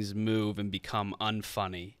things move and become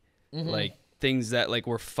unfunny. Mm-hmm. Like things that like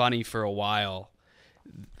were funny for a while,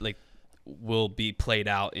 like will be played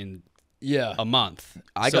out in a month.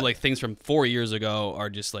 Like things from 4 years ago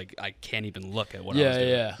are just like, I can't even look at what I was doing.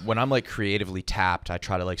 Yeah. When I'm like creatively tapped, I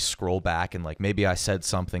try to like scroll back and like maybe I said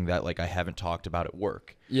something that like I haven't talked about at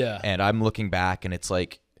work. Yeah. And I'm looking back and it's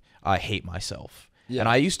like I hate myself. Yeah. And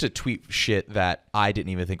I used to tweet shit that I didn't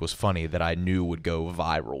even think was funny that I knew would go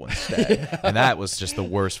viral instead. And that was just the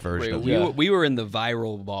worst version of it. We were in the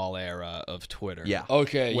viral ball era of Twitter. Yeah.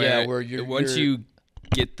 Okay. Where once you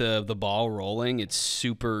get the ball rolling, it's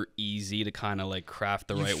super easy to kind of like craft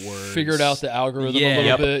the right words. Figured out the algorithm a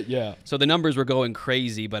little bit. Yeah. So the numbers were going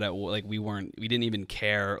crazy, but we didn't even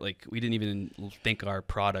care. Like we didn't even think our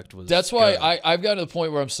product was. That's why I've gotten to the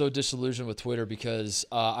point where I'm so disillusioned with Twitter because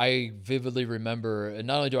I vividly remember, and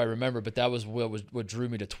not only do I remember, but that was what drew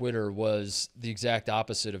me to Twitter was the exact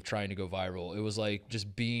opposite of trying to go viral. It was like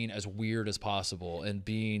just being as weird as possible and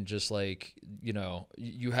being just like,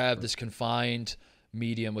 you have this confined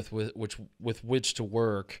medium with which to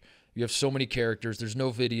work. You have so many characters. There's no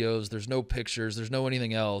videos. There's no pictures. There's no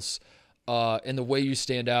anything else. And the way you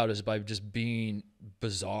stand out is by just being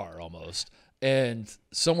bizarre almost. And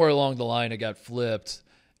somewhere along the line, it got flipped.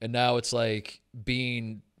 And now it's like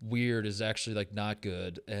being weird is actually like not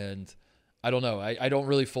good. And I don't know. I don't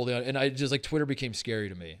really fully. And I just like Twitter became scary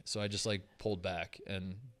to me. So I just like pulled back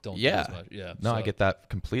and don't do as much. Yeah. No, I get that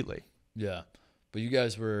completely. Yeah. but you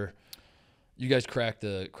guys cracked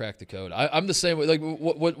the code. I'm the same way. Like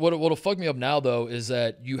what'll fuck me up now though is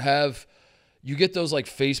that you get those like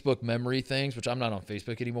Facebook memory things, which I'm not on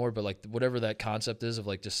Facebook anymore, but like whatever that concept is of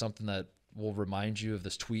like just something that will remind you of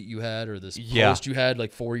this tweet you had or this post you had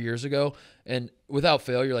like 4 years ago, and without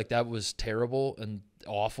fail you're like, that was terrible and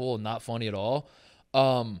awful and not funny at all.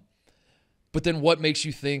 But then what makes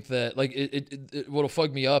you think that, like, what'll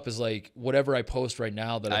fuck me up is, like, whatever I post right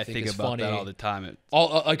now that I think is about funny. That all the time.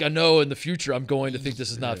 Like, I know in the future I'm going to think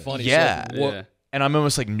this is not funny. Yeah. So like, and I'm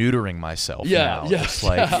almost, like, neutering myself now. Yeah. It's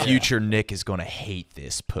like, future Nick is going to hate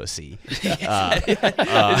this pussy. It's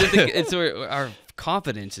our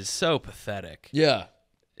confidence is so pathetic. Yeah.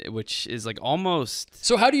 Which is like almost.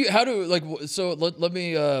 So let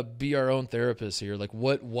me be our own therapist here. Like,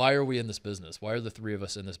 why are we in this business? Why are the three of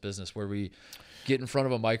us in this business where we get in front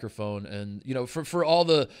of a microphone and, you know, for all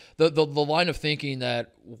the line of thinking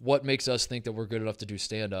that what makes us think that we're good enough to do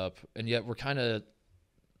stand up, and yet we're kind of,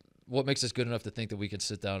 what makes us good enough to think that we can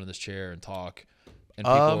sit down in this chair and talk, and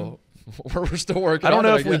people we're still working. I don't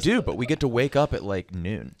know if we do, but we get to wake up at like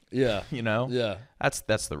noon. Yeah. You know? Yeah.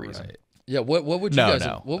 That's the reason. Right. Yeah, what would you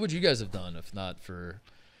what would you guys have done if not for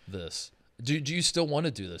this? Do you still want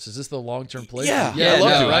to do this? Is this the long-term play? Yeah, I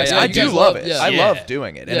love doing it. I do love it. I love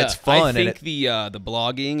doing it, and it's fun. I think the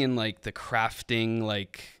blogging and like the crafting,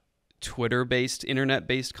 like Twitter-based,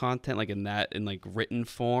 internet-based content, like in like written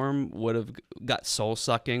form, would have got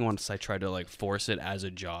soul-sucking once I tried to like force it as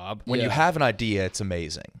a job. When you have an idea, it's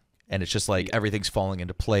amazing, and it's just like everything's falling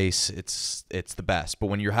into place. It's the best. But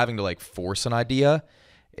when you're having to like force an idea,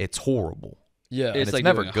 it's horrible. Yeah, and it's like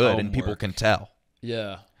never good, and people can tell.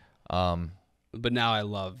 Yeah. But now I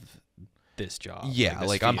love this job. Yeah,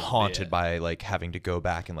 like I'm haunted by like having to go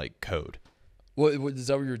back and like code. What is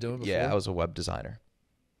that what you were doing before? Yeah, I was a web designer.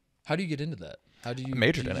 How do you get into that? How do you? I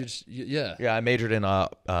majored in it. Yeah, I majored in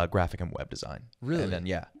graphic and web design. Really? And then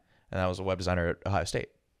and I was a web designer at Ohio State.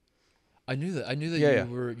 I knew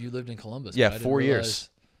that. You lived in Columbus. Yeah, 4 years.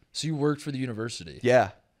 So you worked for the university.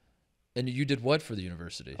 Yeah. And you did what for the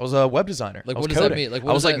university? I was a web designer. Like, what does that mean? Like,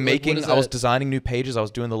 I was like making. I was designing new pages. I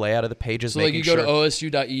was doing the layout of the pages. So like, you go to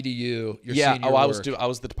osu.edu. I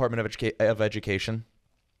was the Department of Education,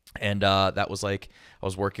 and that was like I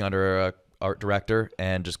was working under a art director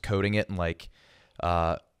and just coding it. And like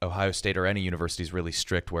Ohio State or any university is really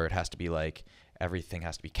strict where it has to be like everything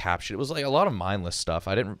has to be captured. It was like a lot of mindless stuff.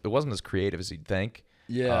 It wasn't as creative as you'd think.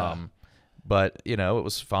 Yeah. But you know, it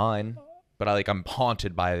was fine. But I'm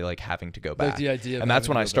haunted by like having to go back. Like the idea of and that's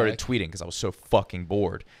when I started back. tweeting because I was so fucking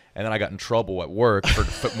bored. And then I got in trouble at work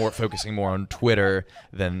for focusing more on Twitter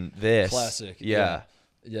than this. Classic. Yeah.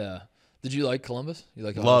 Did you like Columbus? You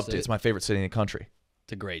like Loved it. It's my favorite city in the country.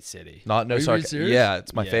 It's a great city. Yeah,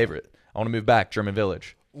 it's my favorite. I want to move back. German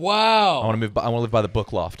Village. Wow. I want to live by the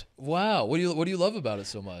book loft. Wow. What do you love about it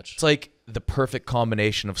so much? It's like the perfect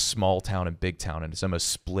combination of small town and big town, and it's almost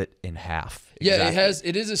split in half. Yeah,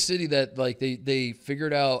 it is a city that like they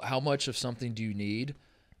figured out how much of something do you need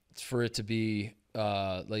for it to be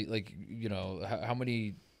like you know how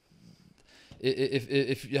many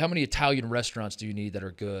if how many Italian restaurants do you need that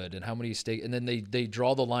are good, and how many steak, and then they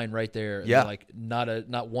draw the line right there. And yeah, like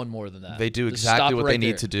not one more than that. They do exactly what they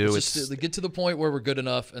need to do. It's get to the point where we're good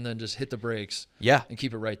enough, and then just hit the brakes. Yeah, and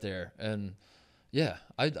keep it right there. And yeah,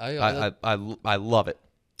 I love it.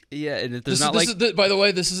 Yeah, and by the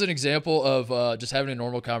way, this is an example of just having a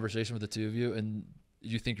normal conversation with the two of you, and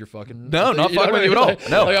you think you're fucking. No, not fucking with you at all.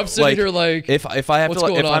 No, like I'm sitting here like, if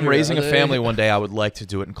I'm raising a family one day, I would like to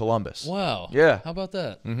do it in Columbus. Wow. Yeah. How about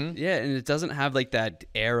that? Mm-hmm. Yeah, and it doesn't have like that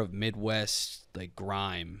air of Midwest like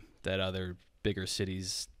grime that other bigger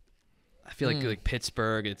cities. I feel like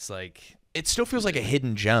Pittsburgh. It's like. It still feels like a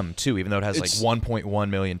hidden gem too, even though it has like 1.1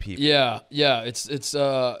 million people. Yeah, it's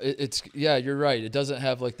you're right. It doesn't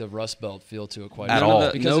have like the Rust Belt feel to it quite at all.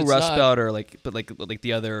 No Rust Belt or like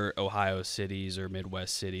the other Ohio cities or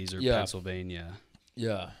Midwest cities or Pennsylvania.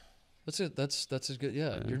 Yeah, that's it. That's a good.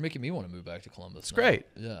 Yeah, you're making me want to move back to Columbus. It's great.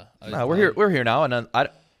 Yeah, we're here now, and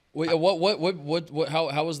wait, what?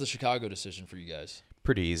 How was the Chicago decision for you guys?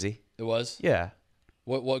 Pretty easy. It was. Yeah.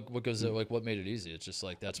 What goes like? What made it easy? It's just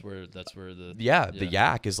like that's where the the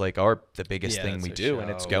Yak is like the biggest thing we do, and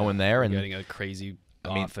it's going there and getting a crazy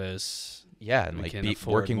office. Yeah, and like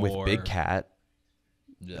working with Big Cat.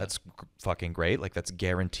 Yeah. That's fucking great. Like that's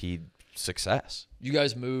guaranteed success. You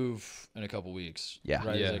guys move in a couple weeks. Yeah,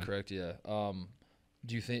 right. Yeah. Is that correct? Yeah.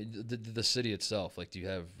 Do you think the city itself? Like, do you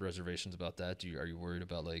have reservations about that? Are you worried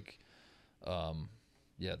about like,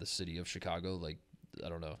 the city of Chicago? Like, I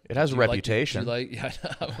don't know. It has a reputation. Do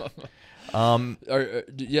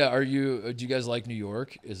you do you guys like New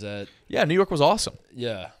York? Is that? Yeah, New York was awesome.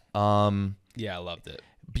 Yeah. Yeah, I loved it.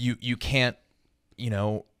 You can't,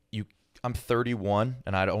 I'm 31,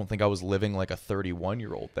 and I don't think I was living like a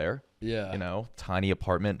 31-year-old there. Yeah. Tiny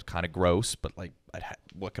apartment, kind of gross, but like,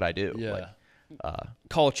 what could I do? Yeah.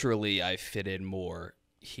 Culturally, I fit in more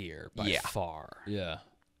here by far. Yeah.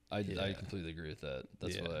 I completely agree with that.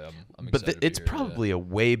 That's why I'm excited. But it's probably a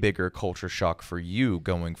way bigger culture shock for you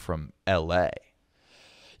going from LA.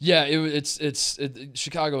 Yeah, it's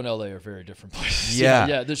Chicago and LA are very different places.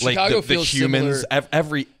 Yeah. The Chicago feels the humans,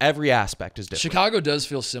 similar. every aspect is different. Chicago does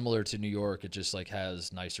feel similar to New York. It just like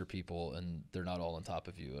has nicer people, and they're not all on top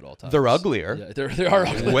of you at all times. They're uglier. Yeah, they are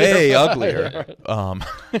uglier. Way uglier.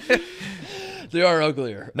 They are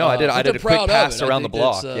uglier. No, I did a quick pass around the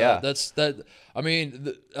block. That's that. I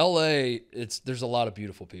mean, L.A. There's a lot of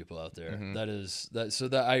beautiful people out there.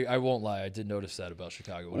 Mm-hmm. I won't lie. I did notice that about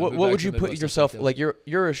Chicago. What would you put yourself like?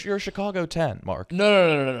 You're a Chicago 10, Mark.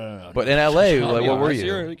 No. But in L.A., like, what were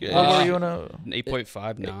you? What were you in a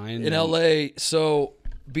 8.5, 9 in L.A.? So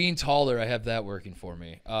being taller, I have that working for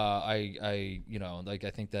me. I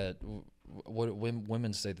think that. What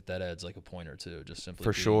women say that adds like a point or two, just simply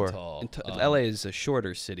for being sure. tall. LA is a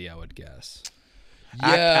shorter city, I would guess.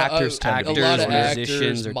 Yeah, actors tend to be a lot of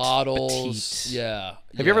musicians, actors, models. petite. Yeah.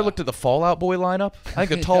 Have you ever looked at the Fall Out Boy lineup? I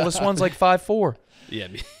think the tallest one's like 5'4". Yeah.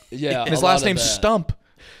 Yeah. And his last name's Stump.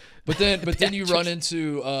 But then you run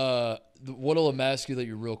into what'll emasculate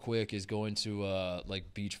you real quick is going to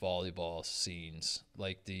like beach volleyball scenes.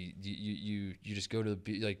 Like you just go to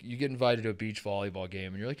the like you get invited to a beach volleyball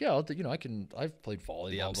game and you're like, yeah, I've played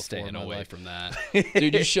volleyball before. I'm staying away from that.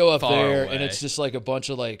 Dude, you show up there away. and it's just like a bunch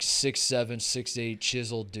of like 6'7", 6'8"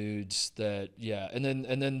 chiseled dudes that and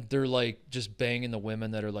then they're like just banging the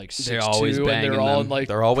women that are like 6'2", they're always banging and they're all them. in like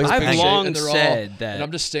They're always I've banging. long said that, and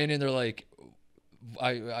I'm just standing there like,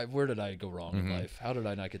 where did I go wrong in life? How did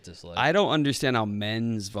I not get this life? I don't understand how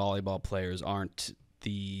men's volleyball players aren't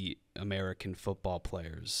the American football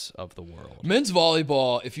players of the world. Men's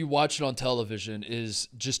volleyball, if you watch it on television, is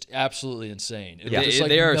just absolutely insane.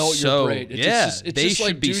 They are so it's they just should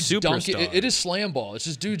like be dudes superstars. dunking. It is slam ball. It's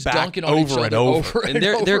just dudes Back dunking on each other over and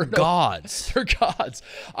they're gods. They're gods.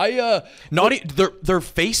 Their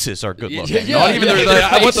faces are good looking. Yeah, not even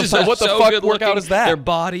what the fuck workout is that? Their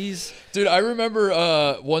bodies. Dude, I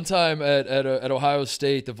remember one time at Ohio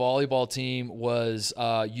State, the volleyball team was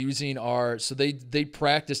using so they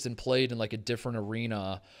practiced and played in like a different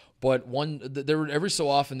arena, but there were every so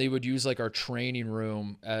often they would use like our training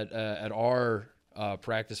room at our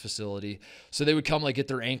practice facility, so they would come like get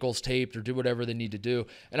their ankles taped or do whatever they need to do.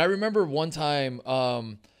 And I remember one time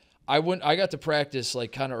I got to practice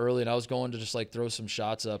like kind of early, and I was going to just like throw some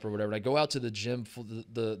shots up or whatever. And I go out to the gym,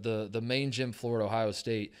 the main gym floor at Ohio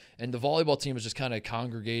State, and the volleyball team was just kind of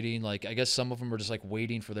congregating. Like I guess some of them were just like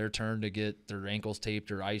waiting for their turn to get their ankles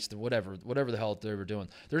taped or iced or whatever the hell they were doing.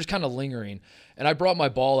 They're just kind of lingering. And I brought my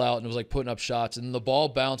ball out and was like putting up shots, and the ball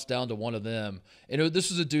bounced down to one of them. And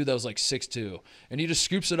this was a dude that was like 6'2", and he just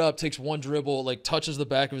scoops it up, takes one dribble, like touches the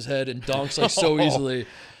back of his head and dunks like so easily.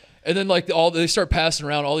 And then like they start passing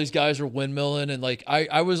around. All these guys are windmilling, and like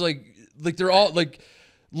I was like they're all like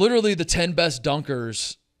literally the 10 best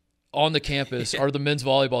dunkers on the campus are the men's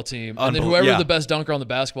volleyball team, and then whoever the best dunker on the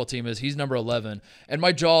basketball team is, he's number 11. And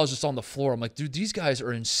my jaw is just on the floor. I'm like, dude, these guys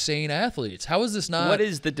are insane athletes. How is this not? What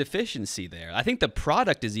is the deficiency there? I think the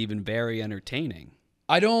product is even very entertaining.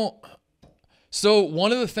 So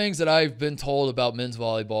one of the things that I've been told about men's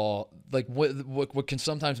volleyball, like what can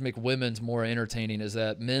sometimes make women's more entertaining, is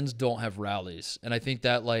that men's don't have rallies. And I think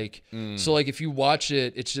that so like if you watch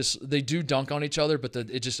it, it's just they do dunk on each other, but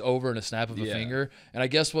it's just over in a snap of a finger. And I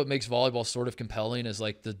guess what makes volleyball sort of compelling is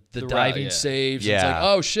like the diving saves. Yeah. It's like,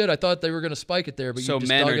 oh shit, I thought they were gonna spike it there, but so you just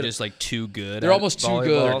men are just like too good. They're almost too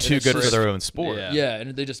good. They're too good for their own sport. Yeah,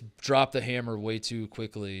 and they just drop the hammer way too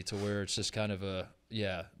quickly to where it's just kind of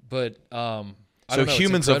But I don't know,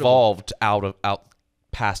 humans evolved out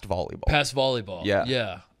past volleyball. Past volleyball.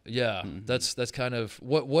 Yeah. Mm-hmm. That's kind of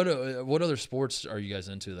what other sports are you guys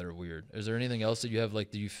into that are weird? Is there anything else that you have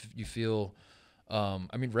like that you feel?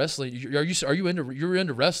 I mean, wrestling. You're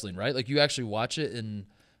into wrestling, right? Like you actually watch it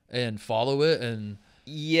and follow it and.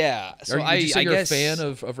 Yeah. So you're a fan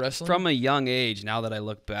of wrestling? From a young age, now that I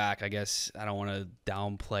look back, I guess I don't want to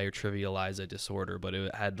downplay or trivialize a disorder, but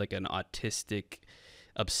it had like an autistic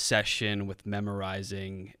obsession with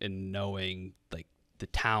memorizing and knowing like the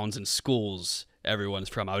towns and schools everyone's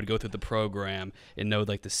from. I would go through the program and know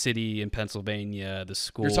like the city in Pennsylvania, the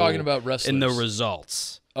school. You're talking about wrestlers. And the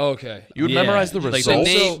results. Okay. You would memorize the results?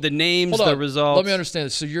 Like the names, the results. Let me understand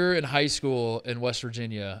this. So you're in high school in West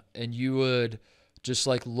Virginia, and you would just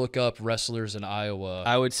like look up wrestlers in Iowa.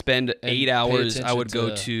 I would spend 8 hours. I would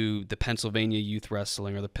go to the Pennsylvania Youth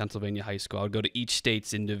Wrestling or the Pennsylvania High School. I would go to each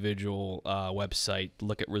state's individual website,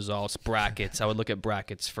 look at results, brackets. I would look at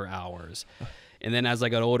brackets for hours. And then as I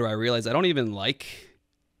got older, I realized I don't even like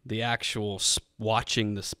the actual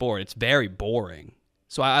watching the sport. It's very boring.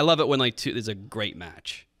 So I love it when like there's a great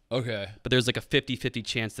match. Okay. But there's like a 50-50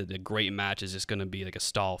 chance that a great match is just going to be like a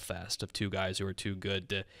stall fest of two guys who are too good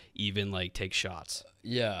to even like take shots.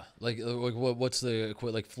 Yeah. Like what's the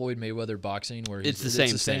like Floyd Mayweather boxing where it's the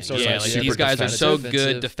same thing. Sort of like these guys are so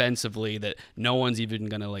good defensively that no one's even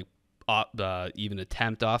going to like even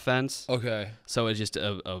attempt offense. Okay. So it's just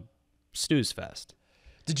a snooze fest.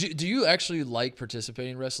 Do you actually like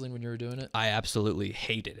participating in wrestling when you were doing it? I absolutely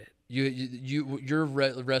hated it. Your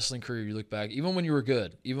wrestling career, you look back, even when you were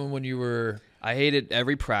good, even when you were... I hated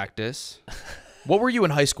every practice. What were you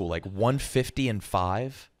in high school, like 150 and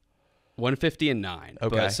 5? 150 and 9.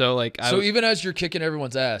 Okay. But so even as you're kicking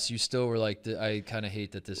everyone's ass, you still were like, I kind of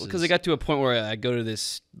hate that this is... Because I got to a point where I go to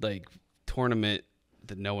this like tournament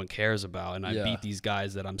that no one cares about, and I beat these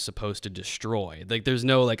guys that I'm supposed to destroy. Like there's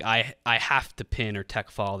no like I have to pin or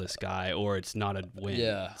tech fall this guy or it's not a win.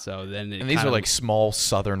 Yeah. So then these are like small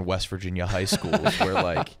southern West Virginia high schools where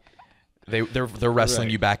like they're wrestling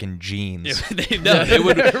you back in jeans.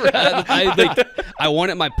 I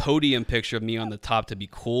wanted my podium picture of me on the top to be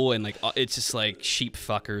cool, and like it's just like sheep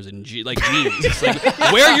fuckers and jeans. Like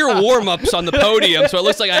wear your warm ups on the podium so it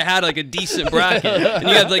looks like I had like a decent bracket. And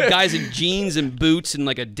you have like guys in jeans and boots and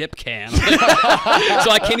like a dip can, so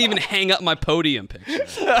I can't even hang up my podium picture.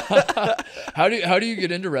 How do you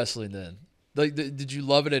get into wrestling then? Like, did you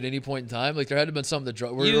love it at any point in time? Like, there had to have been something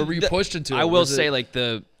that were you pushed into it? I will say, like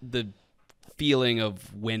the feeling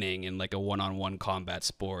of winning in like a one-on-one combat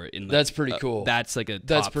sport. That's pretty cool. That's like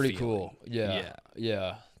that's pretty feeling. Cool.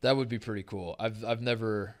 Yeah. That would be pretty cool. I've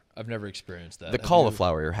never experienced that. The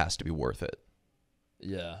cauliflower ear has to be worth it.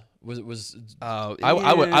 Yeah. Was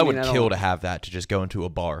I would kill to have that, to just go into a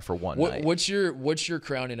bar for one night. What's your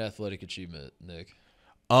crowning athletic achievement, Nick?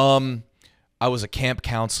 I was a camp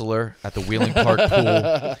counselor at the Wheeling Park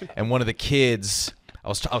pool, and one of the kids, I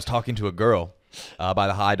was talking to a girl by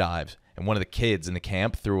the high dives, and one of the kids in the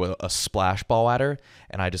camp threw a splash ball at her,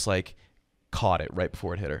 and I just like caught it right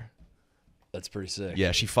before it hit her. That's pretty sick.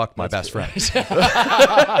 Yeah, she fucked my best friend.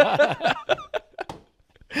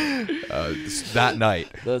 That night.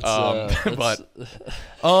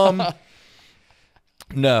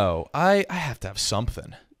 No, I have to have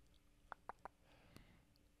something.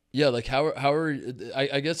 Yeah, like how are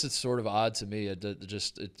I guess it's sort of odd to me.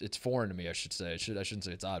 It's foreign to me, I should say. I shouldn't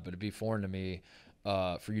say it's odd, but it'd be foreign to me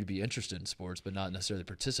for you to be interested in sports but not necessarily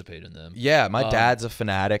participate in them. Yeah, my dad's a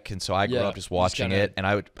fanatic, and so I grew up just watching it,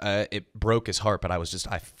 and it broke his heart, but I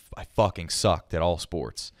fucking sucked at all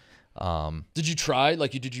sports. Did you try?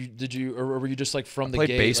 Like, did you, or were you just like from the gate? I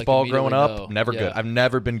played baseball growing up. No? Never good. I've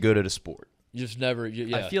never been good at a sport. You just never.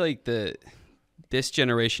 Yeah. I feel like this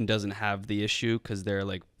generation doesn't have the issue because they're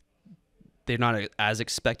not as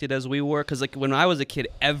expected as we were. Because like when I was a kid,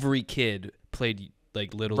 every kid played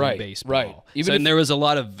like Little League baseball. Right. And there was a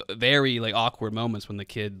lot of very like awkward moments when the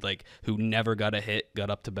kid like who never got a hit got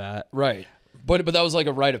up to bat. Right. But that was like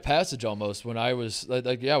a rite of passage almost when I was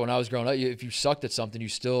when I was growing up. If you sucked at something, you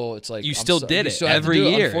still did it every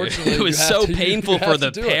year. Unfortunately, it was so painful for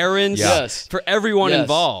the parents, yes, for everyone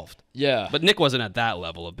involved. Yeah, but Nick wasn't at that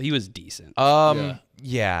level. He was decent.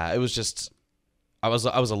 Yeah, it was just I was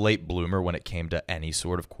a late bloomer when it came to any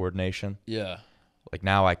sort of coordination. Yeah, like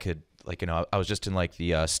now I could I was just in like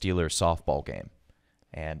the Steelers softball game,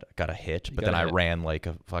 and got a hit, but then I ran like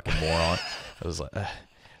a fucking moron. I was like.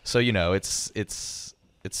 So it's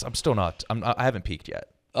I'm still not I haven't peaked yet.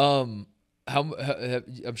 I'm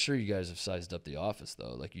sure you guys have sized up the office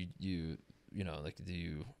though. Like you like do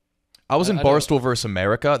you? I was in Barstool versus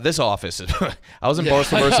America. This office, I was in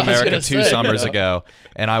Barstool versus America 2 summers ago,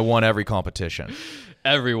 and I won every competition.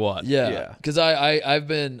 Everyone. Yeah. Because I've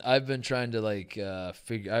been trying to like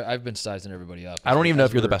figure. I've been sizing everybody up. I don't even know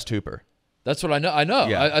if you're the best hooper. That's what I know. I know.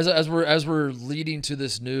 Yeah. As we're leading to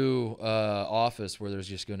this new office where there's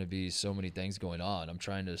just going to be so many things going on, I'm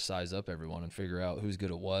trying to size up everyone and figure out who's good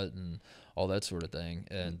at what and all that sort of thing.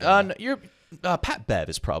 And your Pat Bev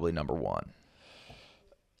is probably number 1.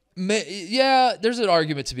 Yeah, there's an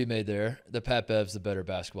argument to be made there that Pat Bev's the better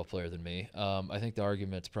basketball player than me. I think the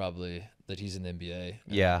argument's probably that he's in the NBA.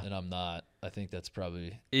 And I'm not. I think that's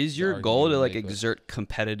probably. Is your goal to like exert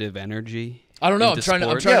competitive energy? I don't know. I'm trying to.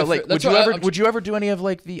 Like, would you ever do any of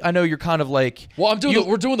like the? I know you're kind of like. Well,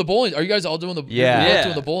 we're doing the bowling. Are you guys all doing the? Yeah. We're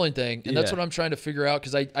doing the bowling thing, and that's what I'm trying to figure out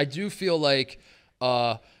because I do feel like,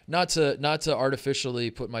 not to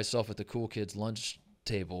artificially put myself at the cool kids lunch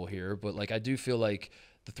table here, but like I do feel like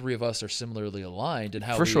the three of us are similarly aligned in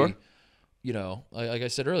how we, you know, like I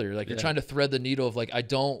said earlier, like you're trying to thread the needle of like, I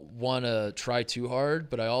don't want to try too hard,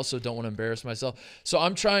 but I also don't want to embarrass myself. So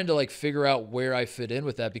I'm trying to like figure out where I fit in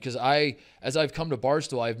with that because as I've come to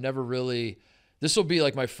Barstool, I've never really, this will be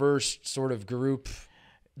like my first sort of group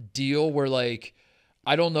deal where like,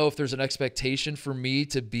 I don't know if there's an expectation for me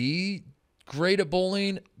to be great at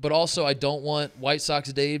bowling, but also I don't want White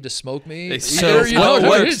Sox Dave to smoke me. So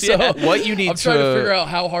what you need I'm trying to figure out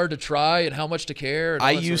how hard to try and how much to care. And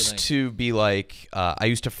I used to be like, I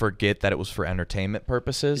used to forget that it was for entertainment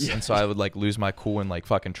purposes, and so I would like lose my cool in like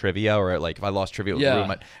fucking trivia or like if I lost trivia, it would ruin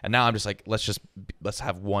my. And now I'm just like, let's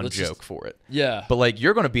have one joke for it. Yeah. But like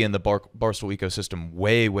you're going to be in the Barstool ecosystem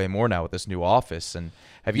way more now with this new office. And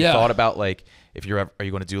have you thought about like if are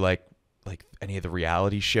you going to do like any of the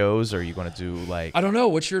reality shows, or are you going to do like? I don't know.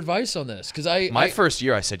 What's your advice on this? Because my first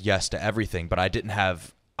year I said yes to everything, but I shouldn't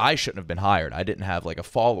have been hired. I didn't have like a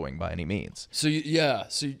following by any means. So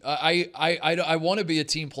I want to be a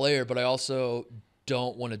team player, but I also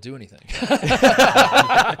don't want to do anything.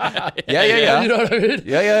 Yeah. You know what I mean?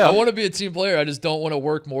 Yeah. I want to be a team player. I just don't want to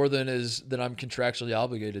work more than I'm contractually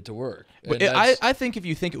obligated to work. But I think if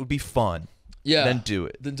you think it would be fun, then do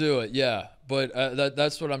it. Yeah. But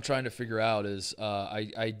that's what I'm trying to figure out is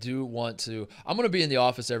I do want to. I'm going to be in the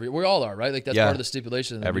office we all are, right? Like that's part of the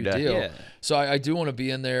stipulation of the every new day. deal. Yeah. So I do want to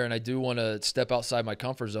be in there, and I do want to step outside my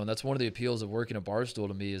comfort zone. That's one of the appeals of working at Barstool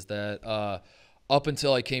to me is that up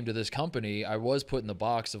until I came to this company, I was put in the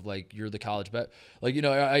box of like you're the college bet. Like you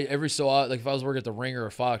know, every so often, like if I was working at the Ringer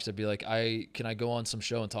or Fox, I'd be like, can I go on some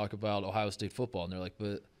show and talk about Ohio State football? And they're like,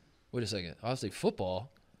 but wait a second, Ohio State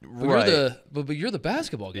football. But you're the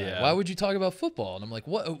basketball guy. Yeah. Why would you talk about football? And I'm like,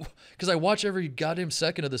 what? Because I watch every goddamn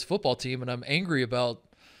second of this football team, and I'm angry about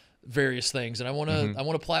various things, and I want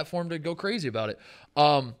a platform to go crazy about it.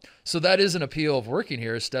 So that is an appeal of working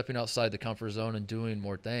here, is stepping outside the comfort zone and doing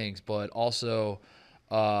more things. But also,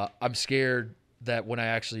 I'm scared that when I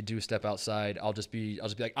actually do step outside, I'll just be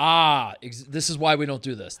like, this is why we don't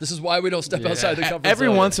do this. This is why we don't step outside the comfort zone. Every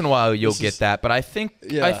once in a while you'll get that, but I think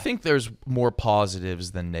there's more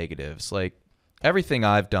positives than negatives. Like everything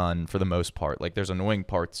I've done for the most part, like there's annoying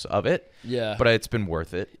parts of it. Yeah. But it's been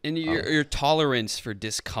worth it. And your tolerance for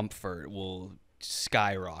discomfort will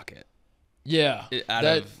skyrocket. Yeah.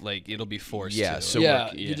 It'll be forced. Yeah. To. So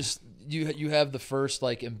you have the first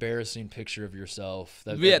like embarrassing picture of yourself.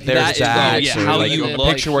 There's that. How like, you a look,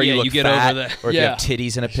 picture where you look get fat, over that. or if you have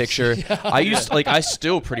titties in a picture. I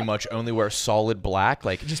still pretty much only wear solid black.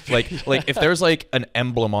 Like if there's like an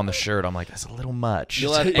emblem on the shirt, I'm like that's a little much.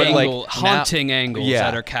 You'll have haunting angles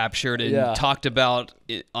that are captured and talked about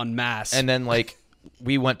en masse. And then like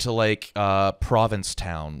we went to like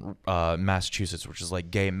Provincetown, Massachusetts, which is like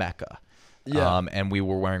gay Mecca. Yeah. And we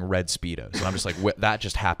were wearing red Speedos. And I'm just like, that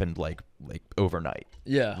just happened like overnight.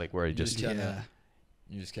 Yeah. Like where you just kind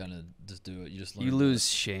of just do it. You lose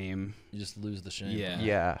shame. You just lose the shame.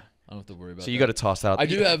 Yeah. I don't have to worry about that. So you got to toss that out. I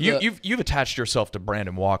do have you've attached yourself to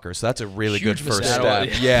Brandon Walker, so that's a really good first step.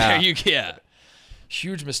 Yeah.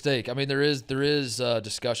 Huge mistake. I mean, there is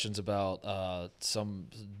discussions about some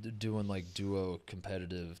doing like duo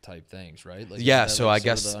competitive type things, right? Like, so I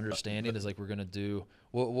guess the understanding is like we're gonna do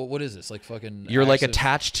what is this like fucking? You're like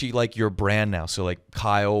attached to like your brand now. So like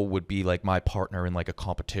Kyle would be like my partner in like a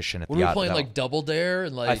competition at the. We're playing like Double Dare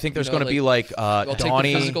and like. I think there's gonna be like I'll Donnie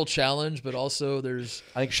take the physical challenge, but also there's.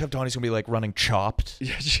 I think Chef Donnie's gonna be like running Chopped.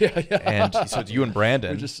 Yeah. And so it's you and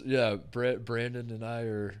Brandon. Brandon and I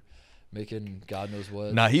are. Making God knows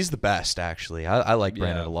what. Nah, he's the best, actually. I like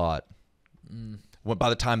Brandon a lot. By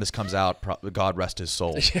the time this comes out, God rest his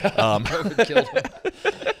soul. COVID killed him.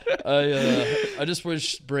 I just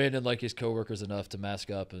wish Brandon liked his coworkers enough to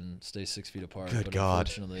mask up and stay 6 feet apart. Good but God.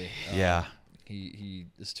 Unfortunately, he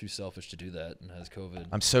is too selfish to do that and has COVID.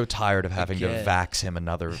 I'm so tired of having to vax him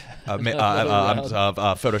another,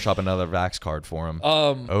 Photoshop another vax card for him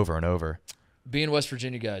over and over. Being West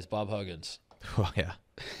Virginia guys, Bob Huggins. Well, yeah.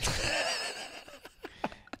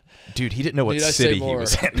 Dude, he didn't know what city he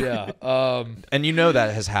was in. Yeah. And you know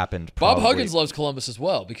that has happened. Bob probably. Huggins loves Columbus as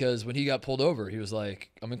well because when he got pulled over, he was like,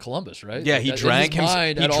 I'm in Columbus, right? Yeah, like he drank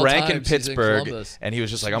in Pittsburgh, in and he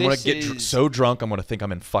was just like, I'm going to get so drunk, I'm going to think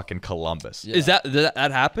I'm in fucking Columbus. Yeah. Did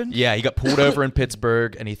that happen? Yeah, he got pulled over in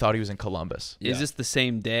Pittsburgh, and he thought he was in Columbus. Is this the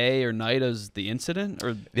same day or night as the incident?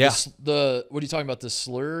 Or what are you talking about? The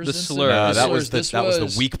slurs? The slurs. No, that was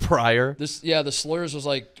the week prior. The slurs was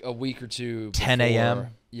like a week or two before. 10 a.m.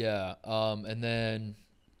 Yeah, and then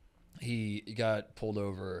he got pulled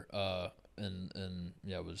over, and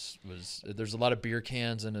it was there's a lot of beer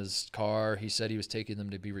cans in his car. He said he was taking them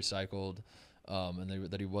to be recycled, and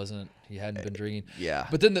that he hadn't been drinking. Yeah.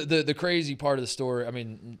 But then the crazy part of the story, I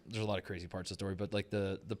mean, there's a lot of crazy parts of the story, but like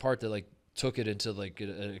the part that like took it into like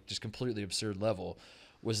a just completely absurd level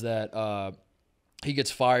was that he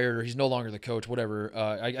gets fired or he's no longer the coach, whatever.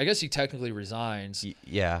 I guess he technically resigns.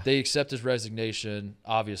 Yeah. They accept his resignation,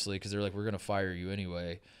 obviously, because they're like, we're going to fire you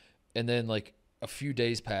anyway. And then like a few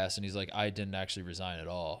days pass and he's like, I didn't actually resign at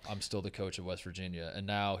all. I'm still the coach of West Virginia. And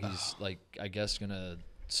now he's like, I guess going to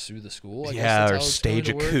sue the school. I guess or stage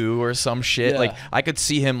a coup or some shit. Yeah. Like I could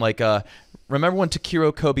see him like remember when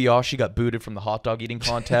Takiro Kobayashi got booted from the hot dog eating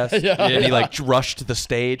contest? And he like rushed to the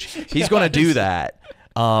stage? He's going to do that.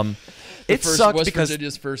 It sucks West because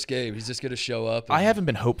Virginia's first game. He's just going to show up. I haven't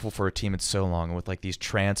been hopeful for a team in so long, and with like these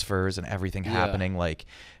transfers and everything happening. Like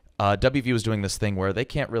WV was doing this thing where they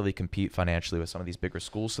can't really compete financially with some of these bigger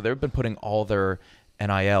schools, so they've been putting all their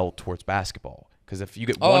NIL towards basketball. Because if you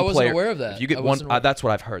get one player, I wasn't aware of that. If you get that's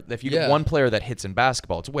what I've heard. If you get one player that hits in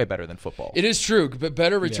basketball, it's way better than football. It is true, but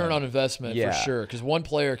better return on investment for sure. Because one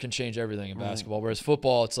player can change everything in basketball. Whereas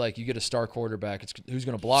football, it's like you get a star quarterback. It's who's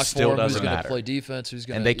going to block for him, who's going to play defense, who's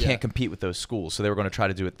going to. And they can't compete with those schools, so they were going to try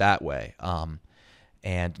to do it that way.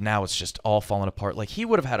 And now it's just all falling apart. Like he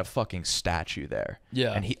would have had a fucking statue there.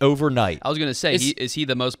 Yeah. And he overnight. I was going to say, is he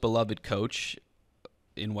the most beloved coach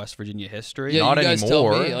in West Virginia history? Yeah, not you guys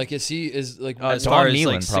anymore. Tell me, like, is like as far as Nealon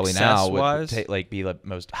like probably now wise, would like be the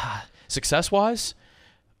most success wise.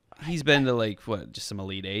 He's been to like just some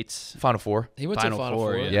Elite Eights, Final Four. He went to Final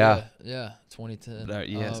Four. Yeah. 2010.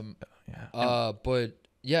 Yes. But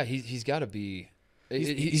yeah, he's got to be.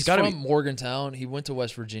 He's gotta from Morgantown. He went to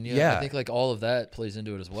West Virginia. Yeah. I think like all of that plays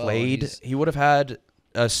into it as well. He would have had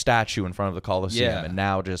a statue in front of the Coliseum, and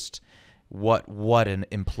now just. What an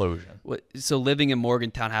implosion. So living in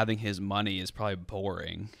Morgantown, having his money is probably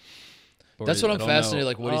boring. That's what I'm fascinated,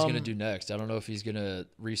 like what he's going to do next. I don't know if he's going to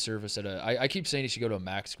resurface at I keep saying he should go to a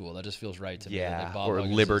MAC school. That just feels right to me. Like Bob or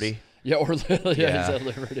Huggins Liberty. He's at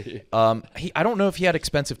Liberty. I don't know if he had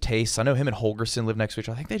expensive tastes. I know him and Holgerson live next to each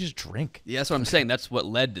other. I think they just drink. Yeah, that's what I'm saying. That's what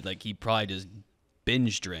led to, like, he probably just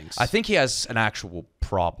binge drinks. I think he has an actual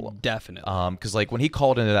problem. Definitely. Because like when he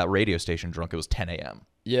called into that radio station drunk, it was 10 a.m.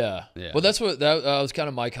 Yeah. Well, that's what that was kind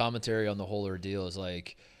of my commentary on the whole ordeal. Is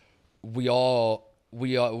like we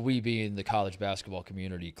being the college basketball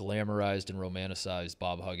community glamorized and romanticized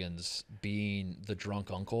Bob Huggins being the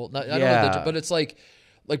drunk uncle. I don't know, but it's like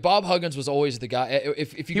Bob Huggins was always the guy.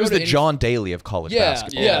 If you he was the John Daly of college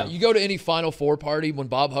basketball. Yeah, you go to any Final Four party when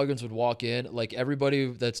Bob Huggins would walk in, like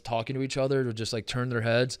everybody that's talking to each other would just like turn their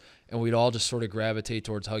heads, and we'd all just sort of gravitate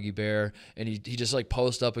towards Huggy Bear, and he just like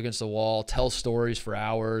post up against the wall, tell stories for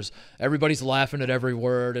hours. Everybody's laughing at every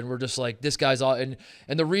word, and we're just like, this guy's all. And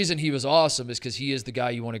the reason he was awesome is because he is the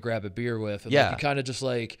guy you want to grab a beer with. And like, you kind of just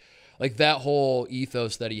like that whole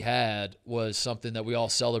ethos that he had was something that we all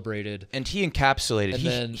celebrated, and he encapsulated.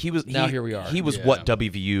 And here we are. He was what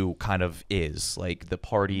WVU kind of is, like the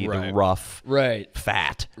party, the rough,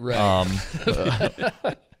 fat, the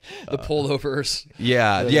pullovers.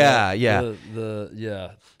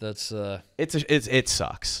 That's it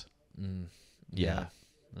sucks. Yeah,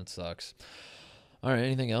 that sucks. All right,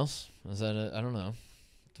 anything else? Is that it? I don't know.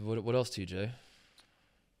 What else, TJ?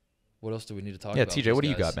 What else do we need to talk about? Yeah, TJ, what do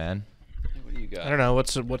you got, man? What do you got? I don't know.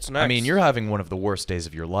 What's next? I mean, you're having one of the worst days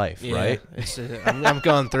of your life, right? I'm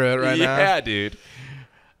going through it right now. Yeah, dude.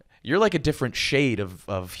 You're like a different shade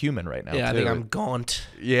of human right now. Yeah, I think I'm gaunt.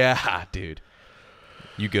 Yeah, dude.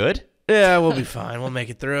 You good? Yeah, we'll be fine. We'll make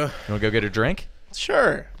it through. You want to go get a drink?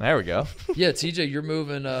 Sure. There we go. Yeah, TJ, you're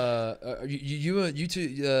moving. You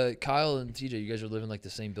two, Kyle and TJ, you guys are living like the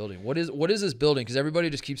same building. What is this building? Because everybody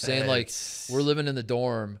just keeps saying like we're living in the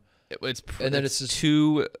dorm. It's just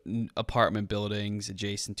 2 apartment buildings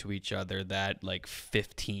adjacent to each other that like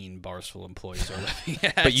 15 Barstool employees are living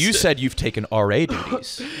at. But you said you've taken RA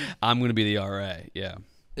duties. I'm going to be the RA. Yeah.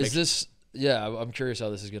 Is this? Yeah, I'm curious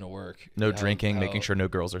how this is going to work. No drinking, making sure no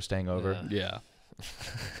girls are staying over. Yeah.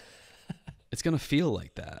 It's going to feel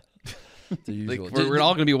like that. The usual. Like, we're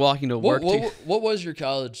all going to be walking to work. What was your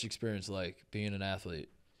college experience like being an athlete?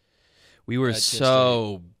 We were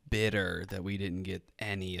so bitter that we didn't get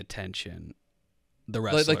any attention. The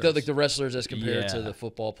wrestlers. Like the wrestlers as compared to the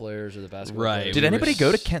football players or the basketball players. Did anybody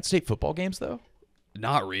go to Kent State football games, though?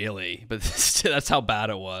 Not really, but that's how bad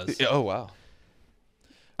it was. Oh, wow.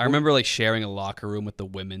 I remember like sharing a locker room with the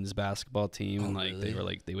women's basketball team, and like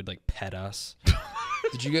really? they would like pet us.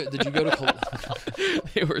 Did you go to?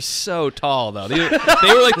 They were so tall though. They were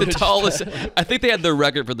like the tallest. I think they had the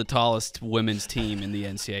record for the tallest women's team in the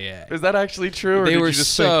NCAA. Is that actually true? Or they did were you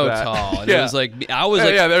just so think that? tall. And it was like I was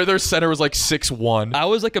like their center was like 6'1". I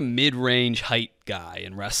was like a mid-range height guy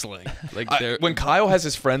in wrestling. Like when Kyle has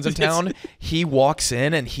his friends in town, he walks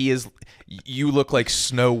in and he is. You look like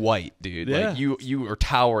Snow White, dude. Yeah. Like you are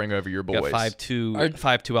towering over your boys.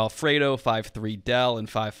 5'2" Alfredo, 5'3" Dell, and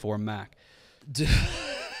 5'4" Mac.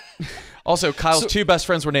 Also, Kyle's two best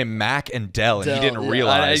friends were named Mac and Dell, and he didn't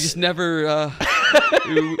realize. I just never.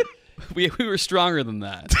 We were stronger than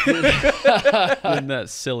that. Than that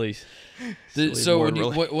silly. So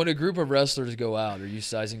when a group of wrestlers go out, are you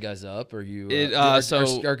sizing guys up? Are you?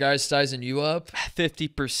 Are guys sizing you up?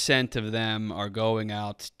 50% of them are going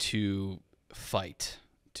out to fight,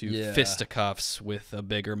 to fisticuffs with a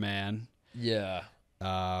bigger man. Yeah.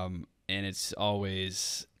 And it's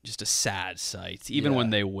always just a sad sight. Even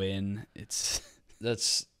when they win,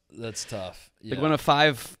 that's tough. Yeah. Like when a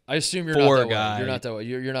 5'4" I assume you're not that guy. Way. You're not that way.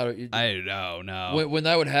 You're not. I don't know. When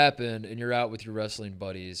that would happen, and you're out with your wrestling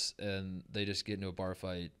buddies, and they just get into a bar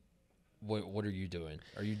fight, what are you doing?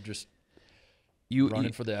 Are you just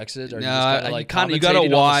running for the exit? Or no, you you gotta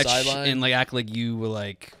watch and like act like you were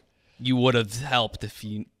like you would have helped if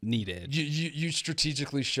you needed. You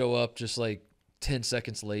strategically show up just like 10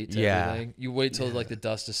 seconds late to everything. You wait till like the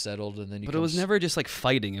dust is settled and then you. But it was never just like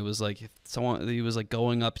fighting. It was like he was like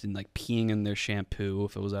going up and like peeing in their shampoo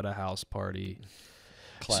if it was at a house party.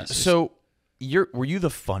 Classic. So were you the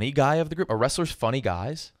funny guy of the group? Are wrestlers funny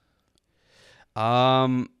guys?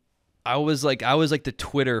 I was like the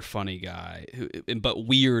Twitter funny guy, but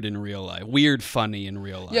weird in real life. Weird funny in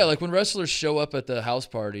real life. Yeah, like when wrestlers show up at the house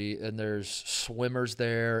party and there's swimmers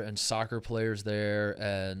there and soccer players there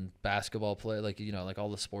and basketball like like all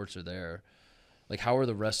the sports are there. Like how are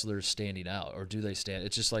the wrestlers standing out, or do they stand?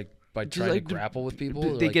 It's just like by trying to grapple with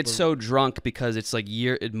people. They get so drunk because it's like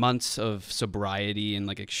months of sobriety and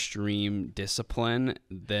like extreme discipline.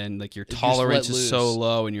 Then like your tolerance is so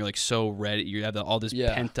low and you're like so ready. You have all this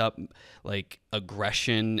pent up like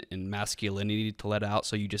aggression and masculinity to let out.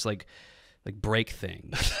 So you just like break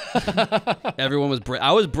things. Everyone was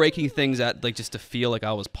I was breaking things at like just to feel like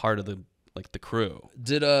I was part of the crew.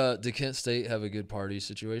 Did Kent State have a good party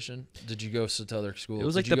situation? Did you go to other schools? It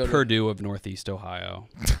was like the Purdue of Northeast Ohio.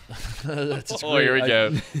 That's great. Here we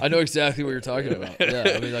go. I know exactly what you're talking about.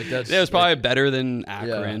 Yeah, I mean like that's. It was probably better than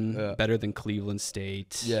Akron, better than Cleveland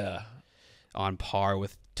State. Yeah, on par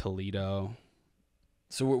with Toledo.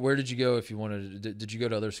 So where did you go if you wanted? Did you go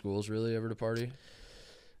to other schools really ever to party?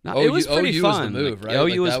 No, it was pretty fun. Was the move, right?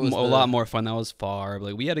 OU was a lot more fun. That was far.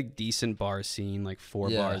 Like we had a decent bar scene, like 4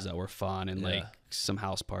 bars that were fun, and like some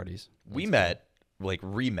house parties. We met, like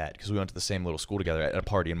re-met, because we went to the same little school together at a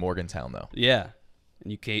party in Morgantown, though. Yeah,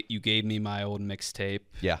 and you gave me my old mixtape.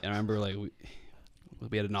 Yeah, and I remember like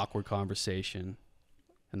we had an awkward conversation.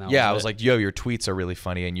 And I was like, yo, your tweets are really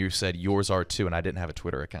funny, and you said yours are too, and I didn't have a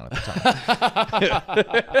Twitter account at the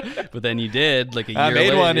time. But then you did, like a year I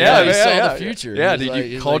made later. one, you saw the future. Yeah,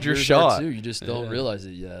 you called your shot. You just don't realize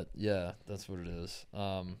it yet. Yeah, that's what it is.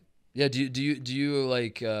 Yeah, do you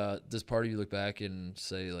like this party you look back and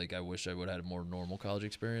say like I wish I would have had a more normal college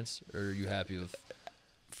experience, or are you happy with?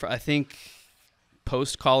 I think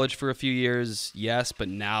post college for a few years, yes, but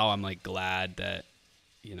now I'm like glad that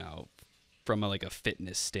from a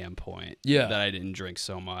fitness standpoint, that I didn't drink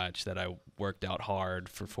so much, that I worked out hard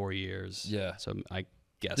for 4 years. Yeah. So I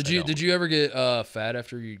guess. Did you ever get fat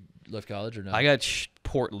after you left college or not? I got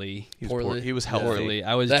portly. He was healthy.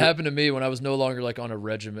 That happened to me when I was no longer like on a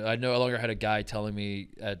regimen. I no longer had a guy telling me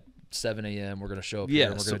at 7 a.m. we're gonna show up here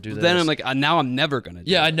and we're gonna do this. Then I'm like, now I'm never gonna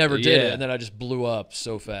do it. I never did it, and then I just blew up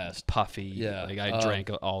so fast. Puffy. Yeah. Like I drank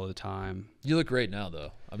all the time. You look great now,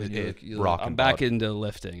 though. I mean, you look I'm back into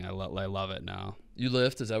lifting. I love it now. You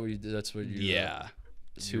lift? Is that what you do? That's what you? Yeah.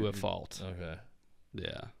 To a fault. Okay.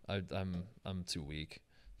 Yeah. I'm too weak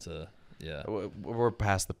to. Yeah. We're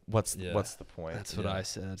past the what's the point? That's what I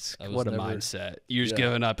said. What a mindset. You're just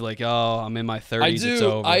giving up like, oh, I'm in my 30s, it's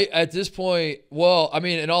over. At this point, well, I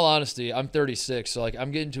mean, in all honesty, I'm 36, so like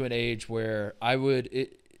I'm getting to an age where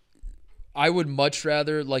I would much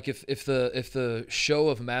rather, like, if the show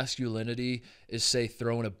of masculinity is, say,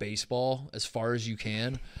 throwing a baseball as far as you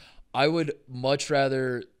can, I would much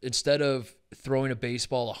rather, instead of throwing a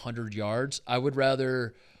baseball 100 yards, I would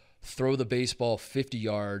rather throw the baseball 50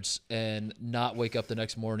 yards and not wake up the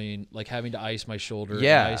next morning like having to ice my shoulder.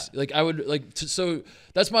 Yeah. Like I would like to, so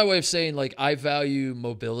that's my way of saying, like, I value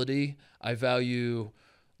mobility. I value,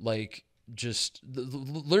 like, just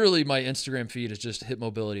literally my Instagram feed is just hip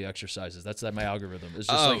mobility exercises. That's my algorithm. It's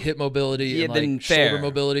just like hip mobility and like shoulder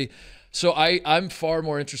mobility. So I'm far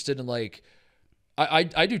more interested in, like,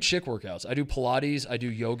 I do chick workouts. I do Pilates. I do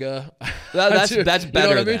yoga. That's better, you know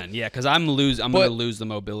what I mean? then. Yeah, because I'm going to lose the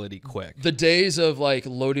mobility quick. The days of, like,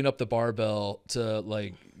 loading up the barbell to,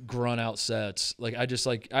 like, grunt out sets, like, I just,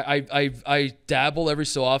 like, I dabble every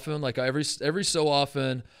so often. Like, every so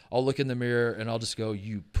often I'll look in the mirror and I'll just go,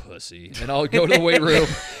 you pussy. And I'll go to the weight room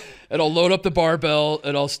and I'll load up the barbell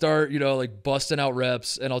and I'll start, like, busting out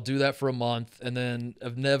reps, and I'll do that for a month. And then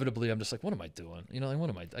inevitably I'm just like, what am I doing? Like, what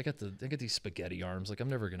am I got these spaghetti arms. Like, I'm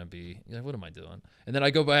never going to be, what am I doing? And then I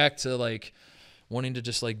go back to, like, wanting to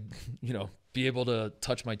just, like, be able to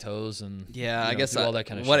touch my toes and I guess do all that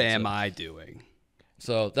kind of what shit. What am I doing?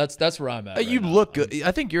 So that's where I'm at. You look good.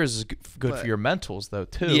 I think yours is good for your mentals, though,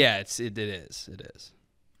 too. Yeah, it is.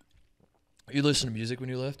 You listen to music when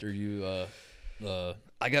you lift, or you?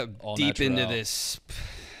 I got deep into this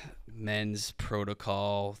men's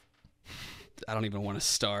protocol. I don't even want to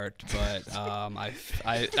start, but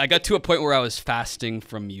I got to a point where I was fasting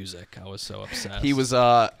from music. I was so obsessed. He was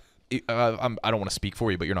I don't want to speak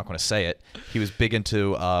for you, but you're not going to say it. He was big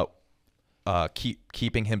into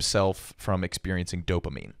keeping himself from experiencing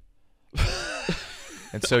dopamine.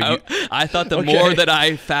 And so I thought the more that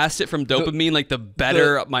I fasted from dopamine, like the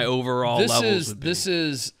better my overall levels would be. This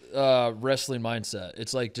is wrestling mindset.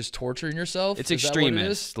 It's like just torturing yourself. It's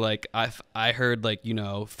extremist. Like I heard, like,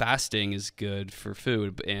 fasting is good for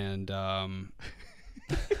food, and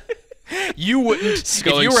you wouldn't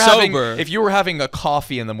if you were having a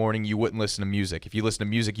coffee in the morning, you wouldn't listen to music. If you listen to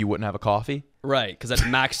music, you wouldn't have a coffee. Right, because that's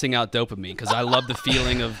maxing out dopamine. Because I love the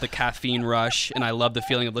feeling of the caffeine rush, and I love the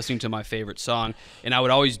feeling of listening to my favorite song. And I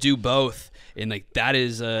would always do both, and, like,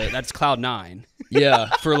 that's cloud 9. Yeah,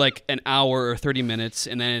 for like an hour or 30 minutes,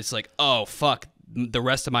 and then it's like, oh fuck, the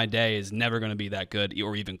rest of my day is never going to be that good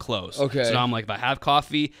or even close. Okay. So now I'm like, if I have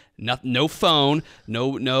coffee, no phone,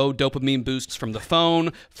 no dopamine boosts from the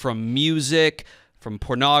phone, from music, from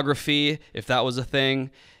pornography, if that was a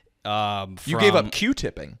thing. You gave up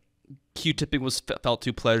Q-tipping. Q-tipping felt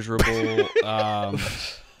too pleasurable.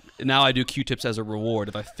 Now I do Q-tips as a reward.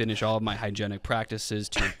 If I finish all of my hygienic practices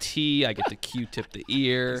to a T, I get to Q-tip the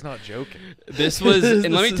ear. He's not joking.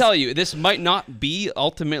 And let me tell you, this might not be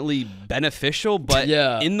ultimately beneficial, but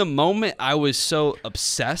in the moment, I was so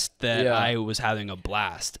obsessed that I was having a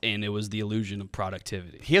blast, and it was the illusion of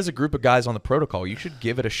productivity. He has a group of guys on the protocol. You should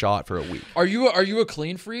give it a shot for a week. Are you a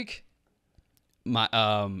clean freak? No,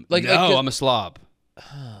 I'm a slob.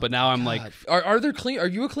 But now I'm like, are there clean? Are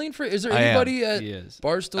you a clean freak? Is there anybody at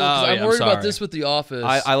Barstool? I'm worried about this with the office.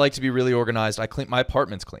 I like to be really organized. I clean my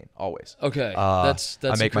apartment's clean always. Okay, that's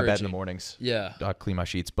I make my bed in the mornings. Yeah, I clean my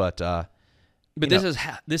sheets, but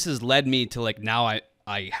this has led me to, like, now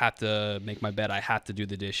I have to make my bed. I have to do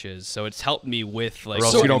the dishes. So it's helped me with, like.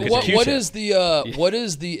 So what is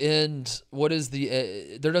the end?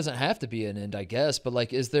 There doesn't have to be an end, I guess. But,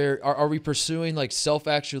 like, are we pursuing, like,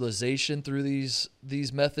 self-actualization through these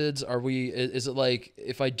methods? Is it like,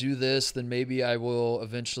 if I do this, then maybe I will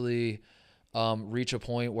eventually reach a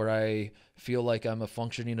point where I feel like I'm a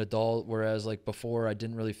functioning adult, whereas, like, before I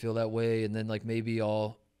didn't really feel that way, and then, like, maybe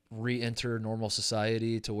I'll re-enter normal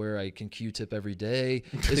society to where I can Q-tip every day?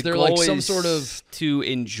 Is there, like, some sort of to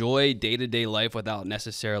enjoy day-to-day life without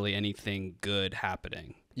necessarily anything good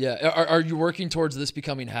happening? Yeah. Are you working towards this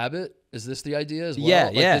becoming habit? Is this the idea as well? Yeah,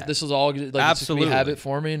 like, This is all, like, absolutely habit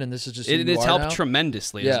forming, and this is just it's helped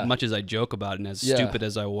tremendously. Yeah. As much as I joke about it, and as stupid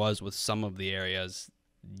as I was with some of the areas,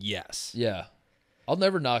 yes. Yeah. I'll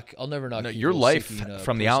never knock. No, your life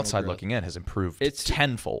from the outside looking in has improved. It's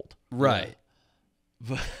tenfold. Right.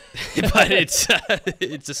 Yeah. But it's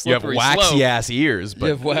a slippery You have waxy slope. ass ears. But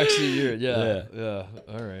you have waxy ears. Yeah.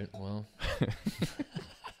 All right. Well,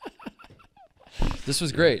 this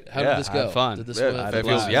was great. How did this go? Fun. Did this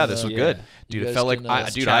this was good, dude. It felt like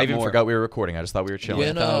I even forgot we were recording. I just thought we were chilling.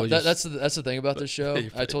 Yeah, no, that's the thing about this show.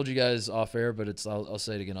 I told you guys off air, but I'll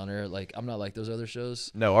say it again on air. Like, I'm not like those other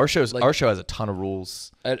shows. No, our show has a ton of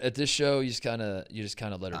rules. At this show, you just kind of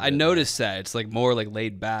let it. I noticed that it's, like, more, like,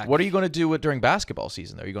 laid back. What are you going to do during basketball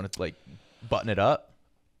season? Are you going to, like, button it up?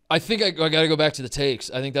 I think I got to go back to the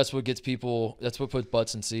takes. I think that's what gets people. That's what puts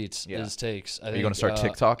butts in seats. Is takes. Are you going to start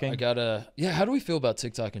TikToking? I gotta. Yeah. How do we feel about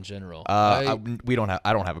TikTok in general? We don't have.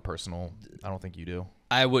 I don't have a personal. I don't think you do.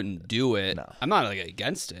 I wouldn't do it. No. I'm not like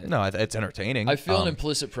against it. No, it's entertaining. I feel an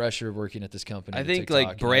implicit pressure working at this company. I think TikTok,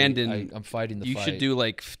 like Brandon, I'm fighting the fight. You should do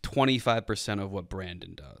like 25% of what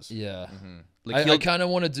Brandon does. Yeah. Mm-hmm. Like I kind of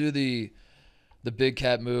want to do the big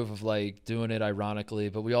cat move of like doing it ironically,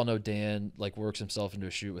 but we all know Dan like works himself into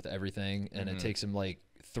a shoot with everything, and it takes him like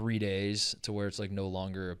 3 days to where it's like no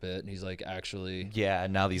longer a bit, and he's like actually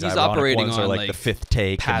now these he's ironic operating ones on are like the fifth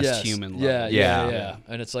take past human level. Yeah,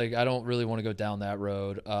 and it's like I don't really want to go down that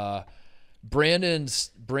road. Brandon's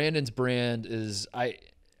brand is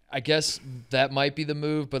I guess that might be the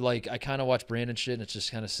move, but like I kind of watch Brandon shit and it's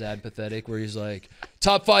just kind of sad, pathetic, where he's like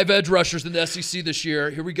top 5 edge rushers in the SEC this year.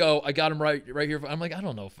 Here we go. I got him right here. I'm like, I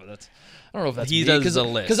don't know if that's he me. does the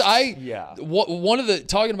list Because one of the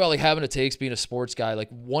talking about like having a takes, being a sports guy, like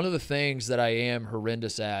one of the things that I am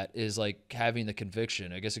horrendous at is like having the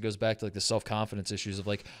conviction. I guess it goes back to like the self-confidence issues of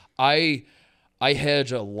like I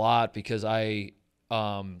hedge a lot because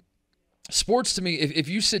sports to me, if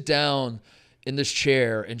you sit down in this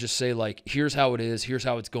chair and just say like, here's how it is, here's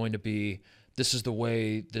how it's going to be, this is the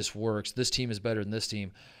way this works, this team is better than this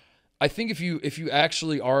team. I think if you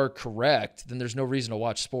actually are correct, then there's no reason to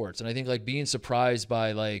watch sports. And I think like being surprised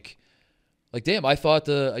by like damn, I thought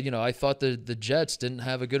the Jets didn't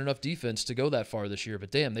have a good enough defense to go that far this year,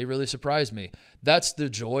 but damn, they really surprised me. That's the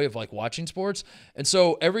joy of like watching sports. And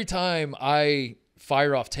so every time I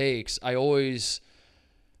fire off takes,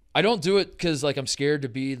 I don't do it because like I'm scared to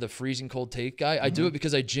be the freezing cold take guy. I do it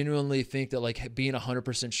because I genuinely think that like being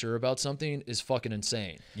 100% sure about something is fucking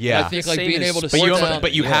insane. Yeah, and I think like being able to.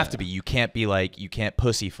 But you have to be. You can't be like you can't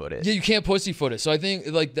pussyfoot it. Yeah, you can't pussyfoot it. So I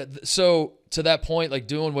think like that. So to that point, like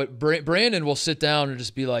doing what Brandon will sit down and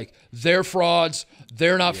just be like, they're frauds.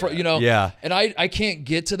 They're not frauds. You know. Yeah. And I can't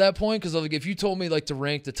get to that point because like if you told me like to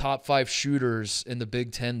rank the top 5 shooters in the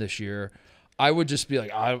Big Ten this year, I would just be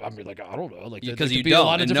like, I don't know, like because you be a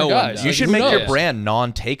lot of different guys. You should make your brand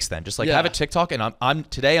non-takes then. Just like have a TikTok, and I'm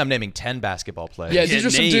naming 10 basketball players. Yeah, these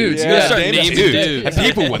are some dudes. Yeah, start naming dudes. And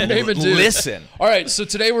people would listen. All right, so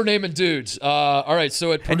today we're naming dudes. All right,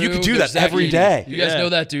 so at Purdue, and you can do that every day. You guys know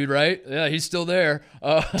that dude, right? Yeah, he's still there.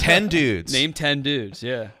 10 dudes. Name 10 dudes.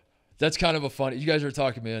 Yeah. That's kind of a funny. You guys are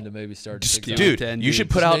talking me into maybe starting. Dude, you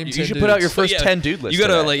should put out your first 10 dude list. You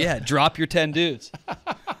gotta drop your 10 dudes.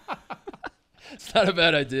 It's not a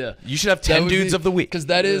bad idea. You should have 10 dudes of the week. Because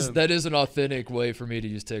that is an authentic way for me to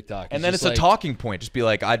use TikTok. And then it's a talking point. Just be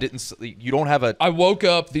like, you don't have a. I woke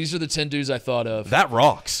up. These are the 10 dudes I thought of. That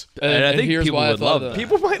rocks. And I think here's people why would love that.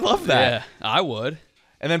 People might love that. Yeah, I would.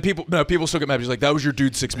 And then people still get mad. He's like, that was your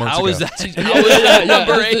dude 6 months ago. How was that?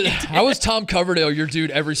 Number 8. How was Tom Coverdale your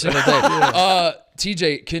dude every single day?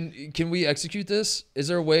 TJ, can we execute this? Is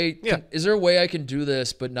there a way? Is there a way I can do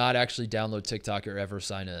this but not actually download TikTok or ever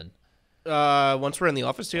sign in? Once we're in the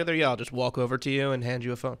office together, I'll just walk over to you and hand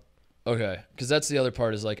you a phone. Okay, because that's the other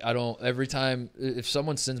part is like every time if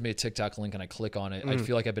someone sends me a TikTok link and I click on it, I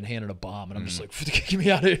feel like I've been handed a bomb and I'm just like, get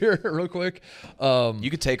me out of here real quick. You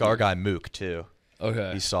could take our guy Mook too.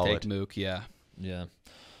 Okay, he's solid. Take Mook, yeah.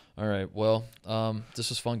 All right, well, this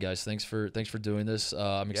was fun, guys. Thanks for doing this.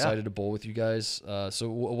 I'm excited to bowl with you guys. So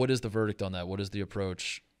what is the verdict on that? What is the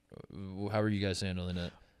approach? How are you guys handling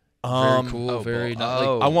it? Very cool.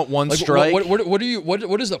 I want one strike.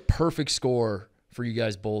 What is the perfect score for you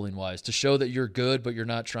guys bowling wise to show that you're good but you're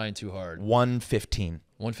not trying too hard? 115.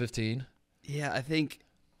 115. Yeah, I think.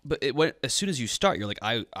 But as soon as you start, you're like,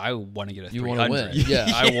 I want to get a 300. You want to win.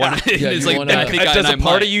 Yeah, I want to. It's like does a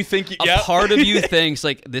part of you think? A part of you thinks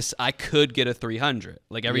like this. I could get a 300.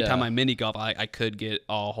 Like every time I mini golf, I could get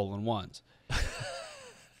all hole in ones.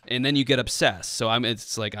 And then you get obsessed. So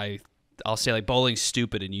it's like I'll say like bowling's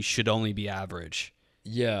stupid and you should only be average.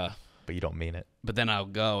 Yeah. But you don't mean it. But then I'll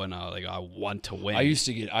go and I want to win. I used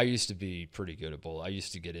to be pretty good at bowl. I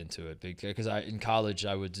used to get into it because in college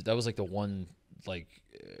that was like the one like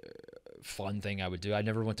fun thing I would do. I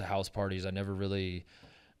never went to house parties. I never really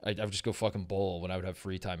I would just go fucking bowl when I would have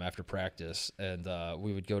free time after practice, and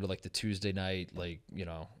we would go to like the Tuesday night like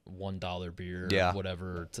 $1 beer or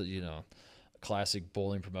whatever to classic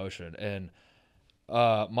bowling promotion. And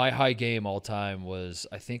my high game all time was,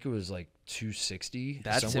 I think it was like 260.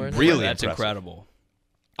 That's really that's incredible.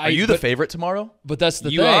 Are you the favorite tomorrow? But that's the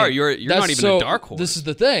thing. You are. You're not even a dark horse. This is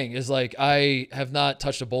the thing. Is like I have not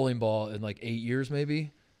touched a bowling ball in like 8 years,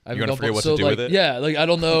 maybe. You're gonna forget what to do with it. Yeah, like I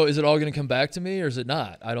don't know. Is it all gonna come back to me or is it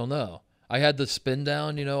not? I don't know. I had the spin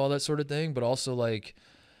down, all that sort of thing, but also like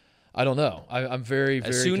I don't know. I'm very, very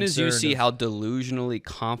As soon as you see of, how delusionally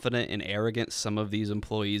confident and arrogant some of these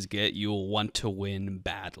employees get, you'll want to win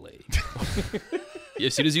badly.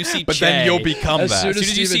 As soon as you see but Che, then you'll become that. As soon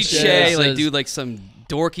as you see Che, like do like some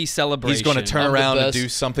dorky celebration, he's going to turn around and do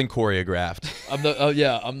something choreographed.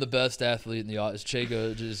 I'm the best athlete in the office. Che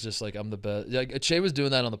is just like, I'm the best. Like, Che was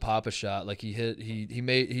doing that on the Papa shot. Like he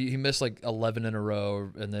missed like 11 in a row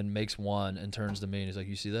and then makes one and turns to me and he's like,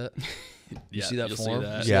 you see that? You see that form?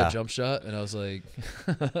 You see that jump shot? And I was like,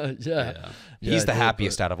 yeah. He's the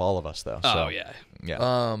happiest out of all of us, though. So. Oh yeah.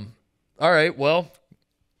 All right. Well,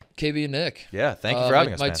 KB and Nick. Yeah. Thank you for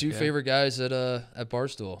having us. My two favorite guys at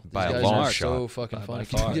Barstool. By These a guys long are shot. so fucking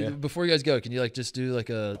funny. Before you guys go, can you like just do like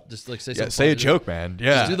say something? Say a joke, man.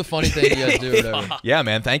 Yeah. Just do the funny thing you guys do. Or whatever. Yeah,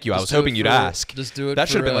 man. Thank you. I was hoping you'd ask. Just do it. That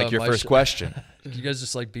should have been like your first question. You guys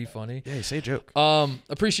just like be funny. Yeah, say a joke.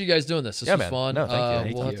 Appreciate you guys doing this. This was fun. No, thank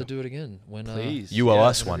you. We'll have to do it again when. Please. You owe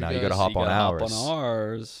us one now. You got to hop on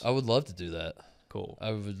ours. I would love to do that. Cool.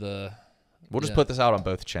 I would. We'll just put this out on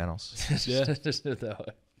both channels. Just do it that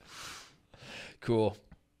way. Cool.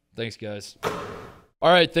 Thanks, guys.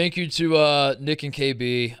 All right. Thank you to Nick and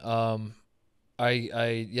KB.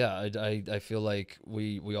 I feel like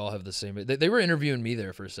we all have the same. They were interviewing me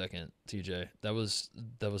there for a second, TJ. That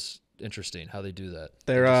was interesting how they do that.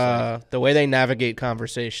 They're the way they navigate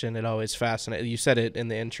conversation. It always fascinates. You said it in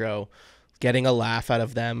the intro. Getting a laugh out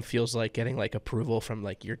of them feels like getting like approval from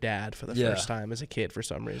like your dad for the first time as a kid for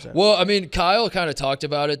some reason. Well, I mean, Kyle kind of talked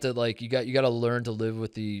about it that like you got to learn to live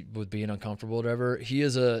with being uncomfortable, or whatever.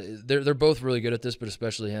 They're both really good at this, but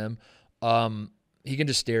especially him. He can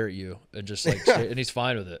just stare at you and just like, and he's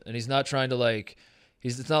fine with it. And he's not trying to like,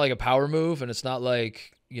 it's not like a power move, and it's not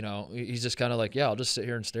like, he's just kind of like, yeah, I'll just sit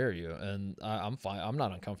here and stare at you, and I'm fine. I'm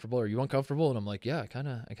not uncomfortable. Are you uncomfortable? And I'm like, yeah, I kind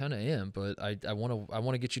of am, but I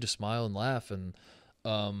want to get you to smile and laugh, and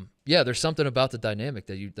there's something about the dynamic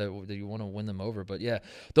that you want to win them over. But yeah,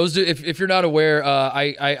 those do. If you're not aware,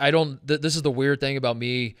 I don't. This is the weird thing about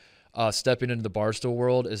me stepping into the Barstool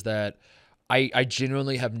world is that I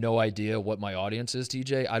genuinely have no idea what my audience is,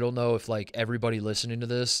 TJ. I don't know if like everybody listening to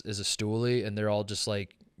this is a stoolie and they're all just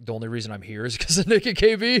like, the only reason I'm here is because of Nick and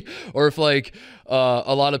KB, or if like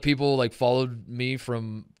a lot of people like followed me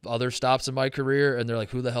from other stops in my career and they're like,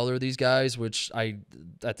 who the hell are these guys? Which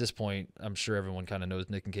at this point, I'm sure everyone kind of knows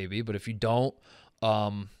Nick and KB, but if you don't,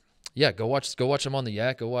 go watch them on the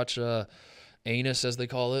Yak. Go watch Anus, as they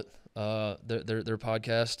call it. Their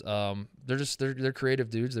podcast. They're creative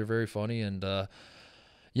dudes. They're very funny, and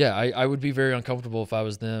I would be very uncomfortable if I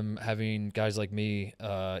was them having guys like me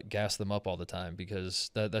gas them up all the time, because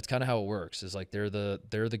that's kind of how it works. Is like they're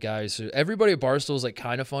the guys who, everybody at Barstool is like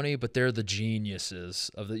kind of funny, but they're the geniuses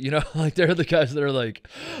of the, like they're the guys that are like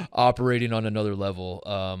operating on another level.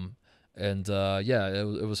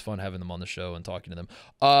 It was fun having them on the show and talking to them.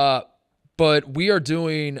 But we are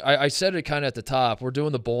doing, I said it kind of at the top, we're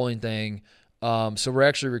doing the bowling thing. So we're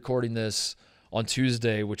actually recording this on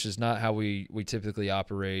Tuesday, which is not how we typically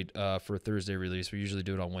operate for a Thursday release. We usually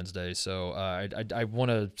do it on Wednesday. So I want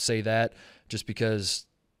to say that just because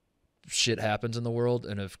shit happens in the world.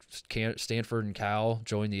 And if Stanford and Cal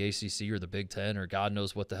join the ACC or the Big Ten, or God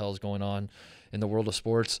knows what the hell is going on in the world of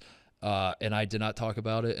sports, and I did not talk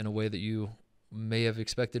about it in a way that you may have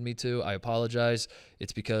expected me to, I apologize.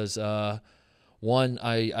 It's because one,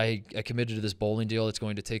 I committed to this bowling deal that's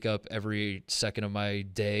going to take up every second of my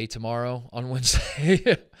day tomorrow on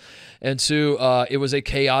Wednesday. And two, it was a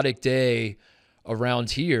chaotic day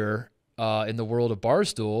around here in the world of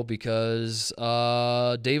Barstool because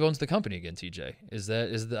Dave owns the company again, TJ. Is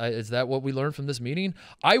that what we learned from this meeting?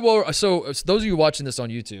 So those of you watching this on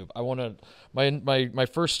YouTube, I want to, my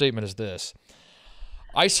first statement is this.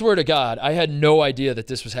 I swear to God, I had no idea that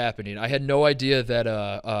this was happening. I had no idea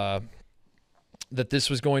that that this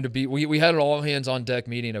was going to be. We had an all hands on deck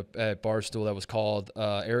meeting at Barstool that was called.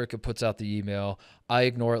 Erica puts out the email. I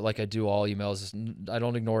ignore it like I do all emails. I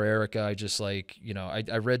don't ignore Erica. I just like,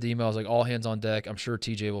 I read the email. I was like, all hands on deck. I'm sure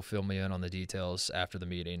TJ will fill me in on the details after the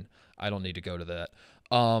meeting. I don't need to go to that.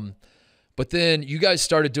 But then you guys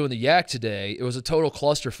started doing the Yak today. It was a total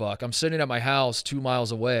clusterfuck. I'm sitting at my house 2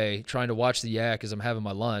 miles away trying to watch the Yak as I'm having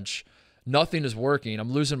my lunch. Nothing is working.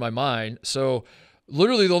 I'm losing my mind. So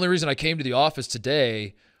literally the only reason I came to the office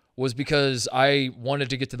today was because I wanted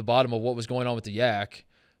to get to the bottom of what was going on with the Yak.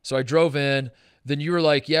 So I drove in. Then you were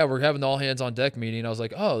like, yeah, we're having the all hands on deck meeting. I was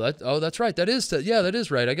like, that's right. That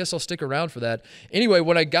is right. I guess I'll stick around for that. Anyway,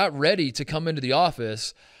 when I got ready to come into the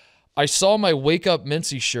office, I saw my Wake Up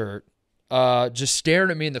Mincy shirt just staring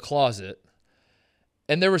at me in the closet.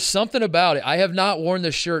 And there was something about it. I have not worn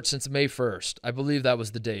this shirt since May 1st. I believe that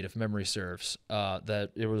was the date, if memory serves,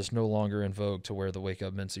 that it was no longer in vogue to wear the Wake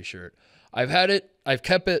Up Mincy shirt. I've had it. I've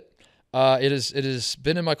kept it. It has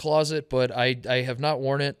been in my closet, but I have not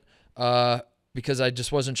worn it because I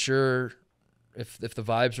just wasn't sure if the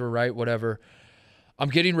vibes were right, whatever. I'm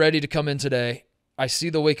getting ready to come in today. I see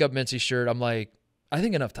the Wake Up Mincy shirt. I'm like, I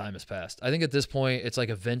think enough time has passed. I think at this point it's like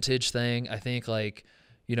a vintage thing. I think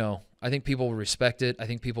I think people will respect it. I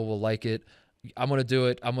think people will like it. I'm going to do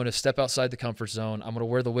it. I'm going to step outside the comfort zone. I'm going to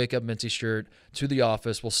wear the Wake Up Mincy shirt to the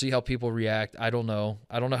office. We'll see how people react. I don't know.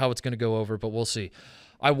 I don't know how it's going to go over, but we'll see.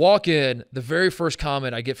 I walk in. The very first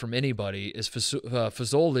comment I get from anybody is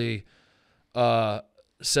Fazoli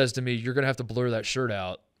says to me, "You're going to have to blur that shirt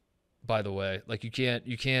out, by the way. Like, you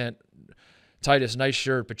can't, Titus, nice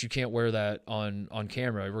shirt, but you can't wear that on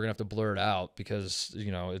camera. We're going to have to blur it out because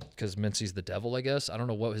Mincy's the devil, I guess." I don't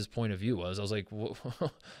know what his point of view was. I was like,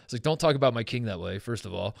 don't talk about my king that way, first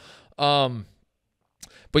of all.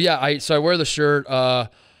 But yeah, so I wear the shirt. I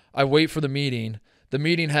wait for the meeting. The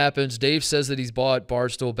meeting happens. Dave says that he's bought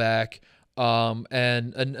Barstool back.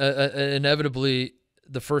 And inevitably,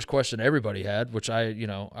 the first question everybody had, which I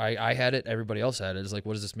had it, everybody else had it, is like,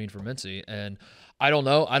 what does this mean for Mincy? And I don't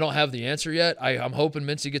know. I don't have the answer yet. I'm hoping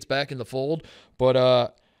Mincy gets back in the fold. But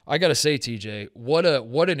I got to say, TJ, what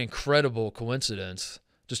an incredible coincidence.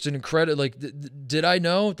 Just an incredible, like, did I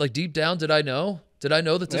know? Like, deep down, did I know? Did I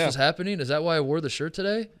know that this was happening? Is that why I wore the shirt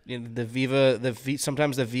today?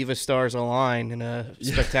 Sometimes the Viva stars align in a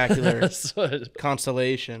spectacular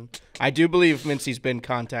constellation. I do believe Mincy's been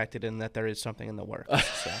contacted and that there is something in the works.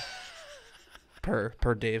 So.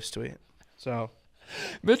 per Dave's tweet. So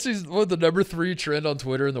Mincy's the number 3 trend on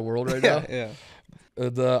Twitter in the world right now. Yeah.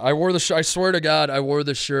 I wore the I swear to God, I wore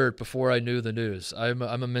this shirt before I knew the news. I'm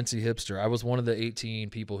a Mincy hipster. I was one of the 18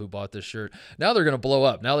 people who bought this shirt. Now they're going to blow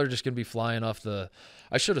up. Now they're just going to be flying off the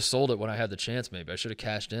 – I should have sold it when I had the chance maybe. I should have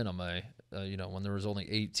cashed in on my when there was only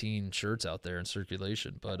 18 shirts out there in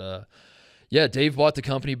circulation. But, yeah, Dave bought the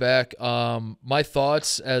company back. My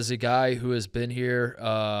thoughts as a guy who has been here,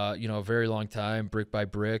 a very long time, brick by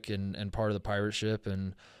brick and part of the pirate ship,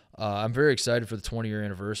 and I'm very excited for the 20-year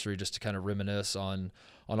anniversary just to kind of reminisce on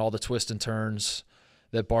all the twists and turns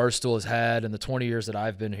that Barstool has had in the 20 years that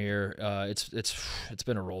I've been here. It's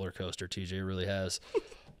been a roller coaster, TJ. It really has.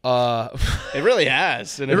 It really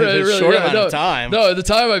has. In a short amount of time. No, the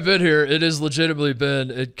time I've been here, it has legitimately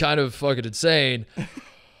been kind of fucking insane.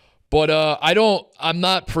 But I'm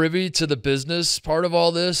not privy to the business part of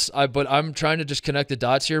all this. But I'm trying to just connect the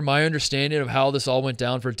dots here. My understanding of how this all went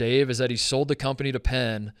down for Dave is that he sold the company to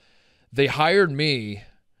Penn. They hired me,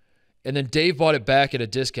 and then Dave bought it back at a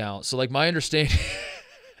discount. So, like, my understanding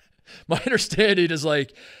is,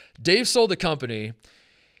 like, Dave sold the company.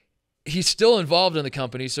 He's still involved in the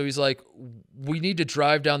company, so he's like, we need to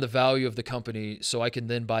drive down the value of the company so I can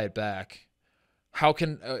then buy it back. How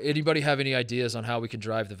can anybody have any ideas on how we can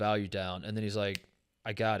drive the value down? And then he's like,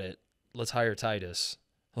 I got it. Let's hire Titus.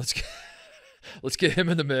 Let's get him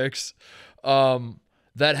in the mix.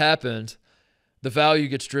 That happened. The value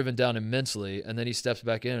gets driven down immensely, and then he steps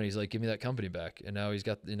back in and he's like, give me that company back. And now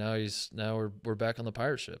we're back on the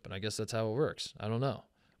pirate ship. And I guess that's how it works. I don't know.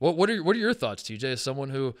 What are your thoughts, TJ, as someone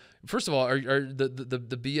who, first of all, are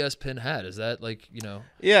the BS Penn had? Is that like,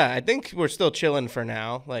 Yeah, I think we're still chilling for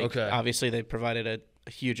now. Like, okay. Obviously they provided a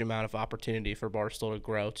huge amount of opportunity for Barstool to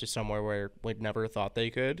grow to somewhere where we'd never thought they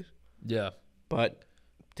could. Yeah. But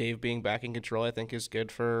Dave being back in control, I think, is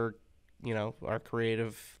good for, our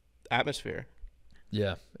creative atmosphere.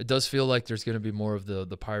 Yeah, it does feel like there's going to be more of the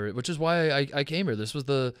pirate, which is why I came here. This was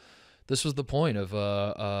the point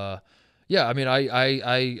of yeah, I mean,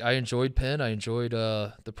 I enjoyed Penn. I enjoyed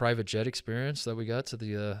the private jet experience that we got to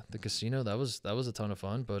the casino. That was a ton of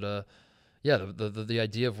fun. But yeah, the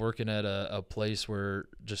idea of working at a place where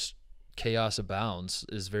just chaos abounds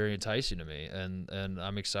is very enticing to me, and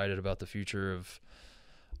I'm excited about the future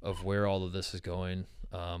of where all of this is going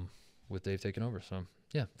with Dave taking over. So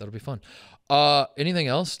yeah, that'll be fun. Anything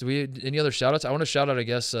else? Any other shout outs? I want to shout out, I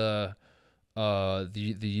guess, the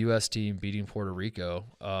U.S. team beating Puerto Rico.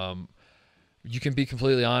 You can be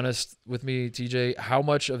completely honest with me, TJ. How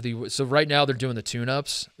much of so right now they're doing the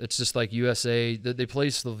tune-ups. It's just like USA. They play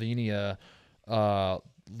Slovenia,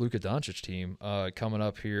 Luka Doncic team coming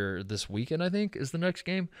up here this weekend, I think, is the next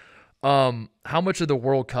game. How much of the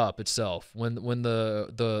World Cup itself, when the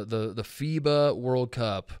FIBA World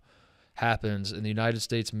Cup happens and the United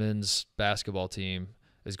States men's basketball team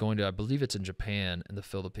is going to, I believe it's in Japan and the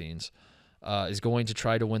Philippines, is going to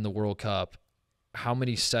try to win the World Cup. How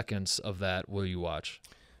many seconds of that will you watch?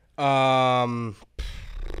 Depends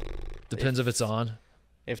if it's on.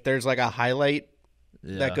 If there's like a highlight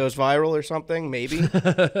that goes viral or something, maybe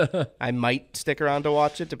I might stick around to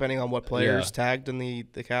watch it, depending on what players tagged in the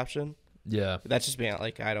caption. Yeah. But that's just being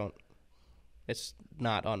like, it's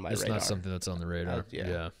not on my radar. It's not something that's on the radar.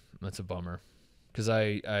 Yeah. That's a bummer. Because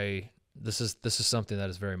this is something that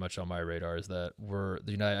is very much on my radar, is that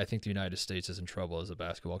I think the United States is in trouble as a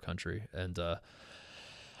basketball country. And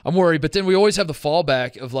I'm worried, but then we always have the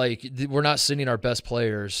fallback of like, we're not sending our best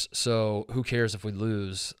players, so who cares if we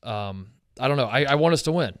lose? I don't know. I want us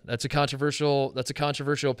to win. That's a controversial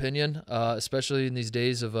opinion, especially in these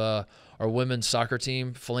days of our women's soccer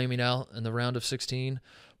team flaming out in the round of 16.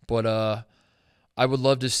 But I would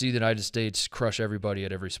love to see the United States crush everybody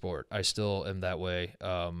at every sport. I still am that way,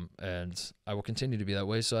 and I will continue to be that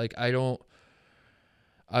way. So like, I'm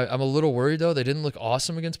a little worried though. They didn't look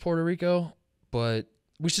awesome against Puerto Rico, but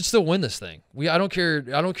we should still win this thing. I don't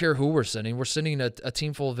care who we're sending. We're sending a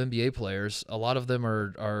team full of NBA players. A lot of them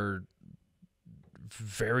are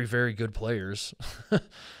very, very good players.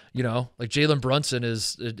 You know, like Jalen Brunson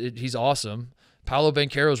he's awesome. Paolo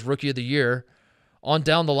Banchero's Rookie of the Year. On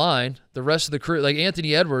down the line, the rest of the crew, like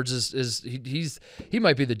Anthony Edwards he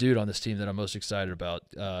might be the dude on this team that I'm most excited about.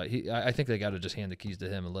 I think they got to just hand the keys to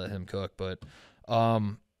him and let him cook. But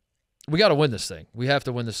we got to win this thing. We have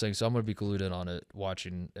to win this thing. So I'm going to be glued in on it,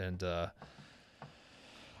 watching, and I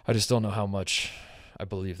just don't know how much I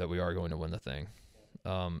believe that we are going to win the thing.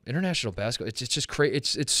 International basketball, it's just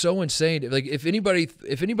crazy. It's so insane. Like if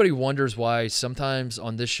anybody wonders why sometimes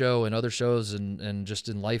on this show and other shows and just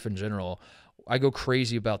in life in general, I go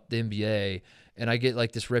crazy about the NBA and I get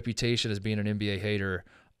like this reputation as being an NBA hater.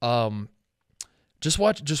 Just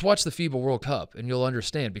watch the FIBA World Cup and you'll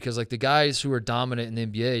understand, because like the guys who are dominant in the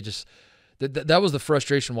NBA, just that was the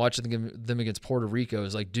frustration watching them against Puerto Rico,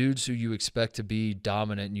 is like dudes who you expect to be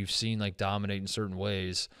dominant and you've seen like dominate in certain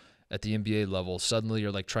ways at the NBA level, suddenly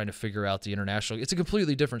you're like trying to figure out the international. It's a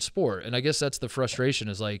completely different sport. And I guess that's the frustration,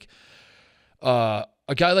 is like a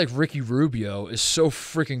guy like Ricky Rubio is so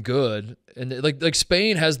freaking good. And like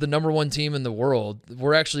Spain has the #1 team in the world.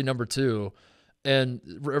 We're actually #2. And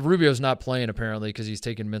Rubio's not playing apparently because he's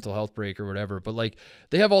taking mental health break or whatever. But like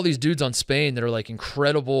they have all these dudes on Spain that are like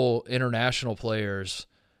incredible international players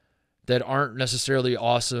that aren't necessarily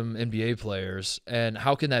awesome NBA players. And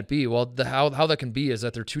how can that be? Well, how that can be is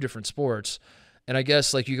that they're two different sports. And I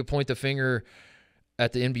guess like you could point the finger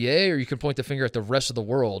at the NBA, or you can point the finger at the rest of the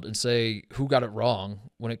world and say who got it wrong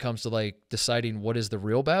when it comes to like deciding what is the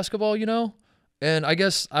real basketball, you know? And I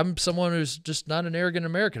guess I'm someone who's just not an arrogant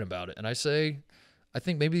American about it. And I say, I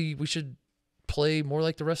think maybe we should play more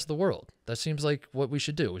like the rest of the world. That seems like what we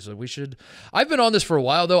should do. So I've been on this for a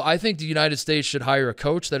while though. I think the United States should hire a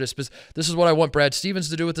coach that is, this is what I want Brad Stevens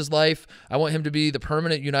to do with his life. I want him to be the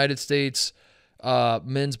permanent United States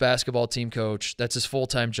men's basketball team coach. That's his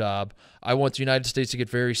full-time job. I want the United States to get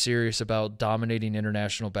very serious about dominating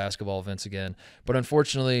international basketball events again. But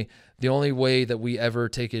unfortunately, the only way that we ever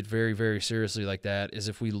take it very, very seriously like that is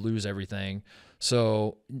if we lose everything.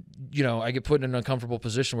 So, you know, I get put in an uncomfortable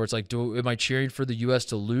position where it's like, am I cheering for the U.S.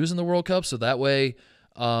 to lose in the World Cup? So that way,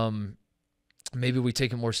 maybe we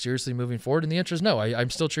take it more seriously moving forward. And the answer is no. I'm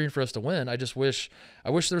still cheering for us to win. I wish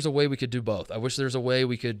there's a way we could do both. I wish there's a way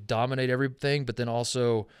we could dominate everything, but then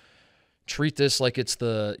also treat this like it's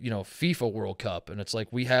the, you know, FIFA World Cup. And it's like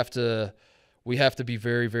we have to be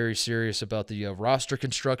very, very serious about the roster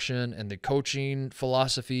construction and the coaching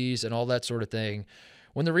philosophies and all that sort of thing.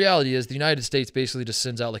 When the reality is the United States basically just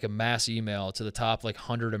sends out like a mass email to the top like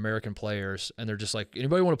 100 American players, and they're just like,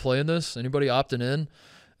 anybody want to play in this? Anybody opting in?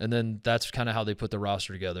 And then that's kind of how they put the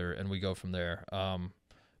roster together, and we go from there.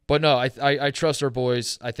 But no, I trust our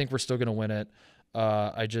boys. I think we're still going to win it.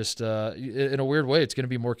 I just, in a weird way, it's going to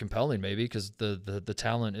be more compelling maybe because the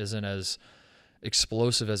talent isn't as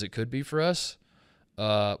explosive as it could be for us.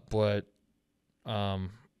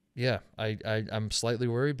 Yeah, I'm slightly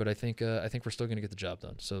worried, but I think we're still going to get the job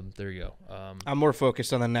done. So there you go. I'm more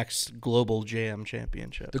focused on the next Global Jam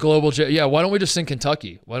Championship. The Global Jam, yeah. Why don't we just sing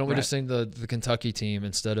Kentucky? Why don't we just sing the Kentucky team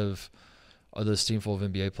instead of this team full of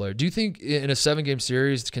NBA players? Do you think in a 7-game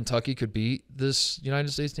series Kentucky could beat this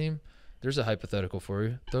United States team? There's a hypothetical for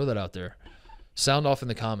you. Throw that out there. Sound off in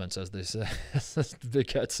the comments, as they say. As Big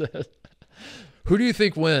Cat said. Who do you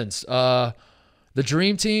think wins? The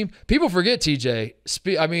dream team. People forget,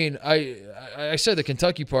 TJ. I mean, I said the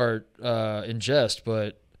Kentucky part in jest,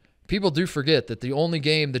 but people do forget that the only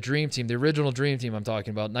game the dream team, the original dream team I'm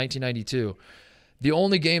talking about, 1992, the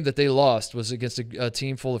only game that they lost was against a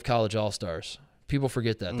team full of college all-stars. People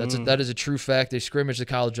forget that. That is a true fact. They scrimmaged the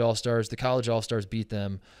college all-stars. The college all-stars beat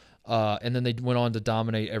them, and then they went on to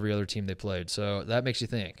dominate every other team they played. So that makes you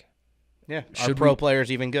think. Yeah, our pro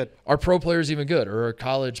players even good. Are pro players even good, or are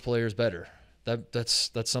college players better?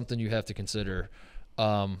 That's something you have to consider.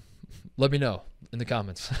 Let me know in the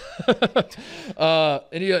comments.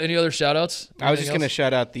 Any other shout outs? I was just going to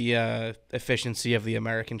shout out the efficiency of the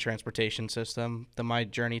American transportation system. My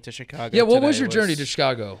journey to Chicago. Yeah, what was your journey to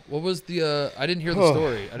Chicago? What was the I didn't hear the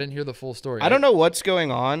story. I didn't hear the full story. I don't know what's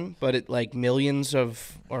going on, but millions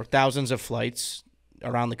of or thousands of flights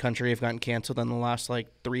around the country have gotten canceled in the last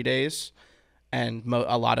 3 days. And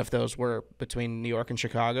a lot of those were between New York and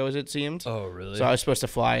Chicago, as it seemed. Oh, really? So I was supposed to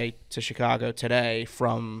fly to Chicago today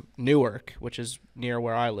from Newark, which is near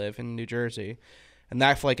where I live in New Jersey. And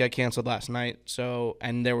that flight got canceled last night.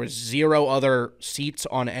 And there was 0 other seats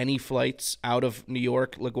on any flights out of New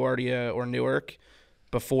York, LaGuardia, or Newark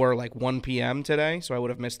before 1 p.m. today. So I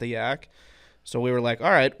would have missed the yak. So we were like, all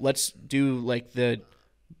right, let's do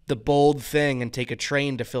the bold thing and take a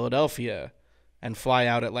train to Philadelphia and fly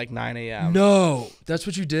out at 9 a.m. No, that's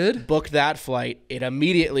what you did? Booked that flight. It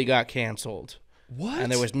immediately got canceled. What?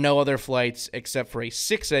 And there was no other flights except for a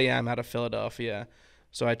 6 a.m. out of Philadelphia.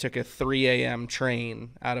 So I took a 3 a.m.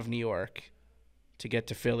 train out of New York to get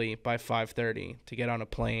to Philly by 5:30, to get on a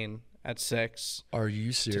plane at 6. Are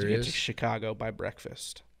you serious? To get to Chicago by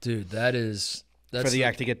breakfast. Dude, that's for the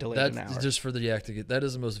yak to get delayed an hour. Just for the yak to get. That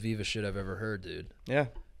is the most Viva shit I've ever heard, dude. Yeah.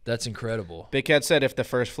 That's incredible. Big Cat said if the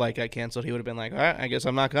first flight got canceled, he would have been like, all right, I guess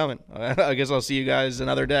I'm not coming. I guess I'll see you guys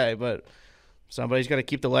another day. But somebody's got to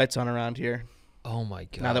keep the lights on around here. Oh, my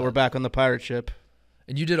God. Now that we're back on the pirate ship.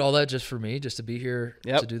 And you did all that just for me, just to be here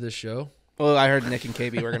to do this show? Well, I heard Nick and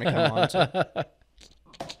KB were going to come on. So.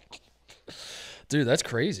 Dude, that's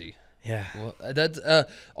crazy. Yeah. Well, that's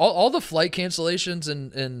all the flight cancellations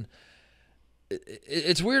and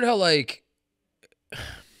it's weird how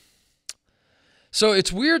so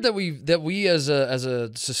it's weird that we as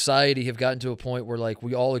a society have gotten to a point where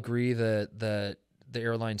we all agree that the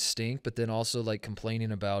airlines stink, but then also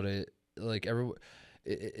complaining about it,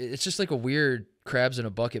 it's just a weird crabs in a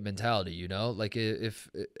bucket mentality, you know? If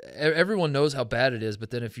everyone knows how bad it is,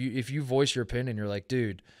 but then if you voice your opinion, you're like,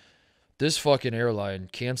 dude, this fucking airline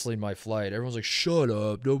canceling my flight. Everyone's like, shut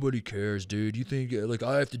up. Nobody cares, dude. You think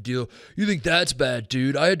I have to deal. You think that's bad,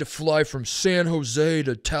 dude? I had to fly from San Jose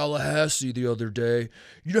to Tallahassee the other day.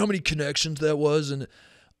 You know how many connections that was? And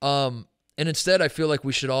instead I feel like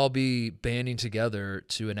we should all be banding together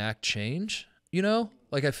to enact change, you know?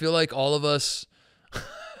 I feel like all of us,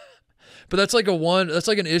 but that's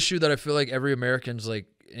an issue that I feel like every American's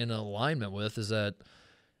in alignment with, is that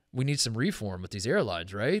we need some reform with these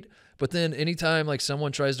airlines, right? But then anytime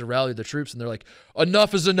someone tries to rally the troops and they're like,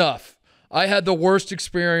 enough is enough. I had the worst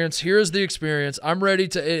experience. Here's the experience. I'm ready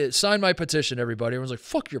to sign my petition, everybody. Everyone's like,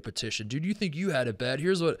 fuck your petition, dude. You think you had it bad.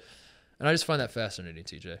 Here's what. And I just find that fascinating,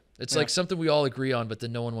 TJ. It's something we all agree on, but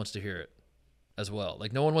then no one wants to hear it as well.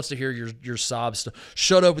 No one wants to hear your sob story.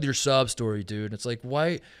 Shut up with your sob story, dude. And it's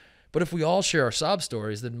why? But if we all share our sob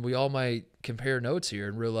stories, then we all might compare notes here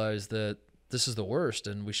and realize that this is the worst,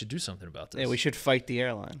 and we should do something about this. Yeah, we should fight the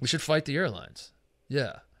airlines. We should fight the airlines.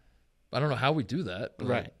 Yeah. I don't know how we do that. But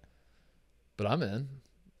right. But I'm in.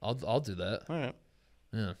 I'll do that. All right.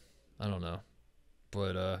 Yeah. I don't know.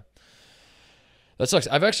 But that sucks.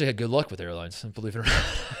 I've actually had good luck with airlines, believe it or not.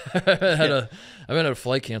 I haven't had a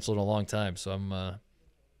flight canceled in a long time, so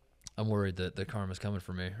I'm worried that the karma's coming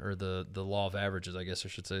for me, or the law of averages, I guess I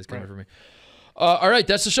should say, is coming for me. All right,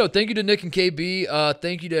 that's the show. Thank you to Nick and KB.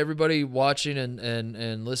 Thank you to everybody watching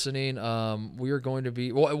and listening. We are going to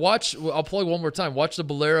be watch. I'll plug one more time. Watch the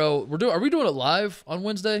Bolero. Are we doing it live on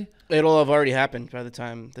Wednesday? It'll have already happened by the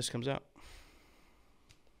time this comes out.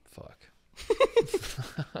 Fuck.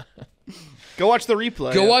 Go watch the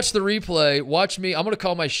replay. Go watch the replay. Watch me. I'm gonna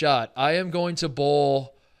call my shot. I am going to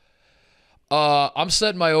bowl. I'm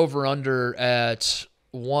setting my over under at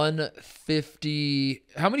 150.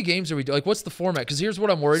 How many games are we doing? What's the format? Because here's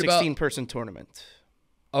what I'm worried about. 16-person tournament.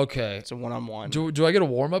 Okay. It's a one-on-one. Do I get a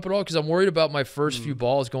warm-up at all? Because I'm worried about my first few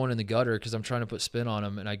balls going in the gutter because I'm trying to put spin on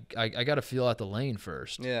them, and I got to feel out the lane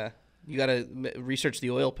first. Yeah. You got to research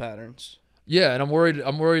the oil patterns. Yeah, and I'm worried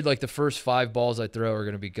the first 5 balls I throw are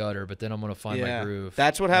going to be gutter, but then I'm going to find my groove.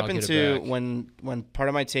 That's what happened to when Part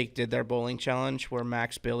of My Take did their bowling challenge where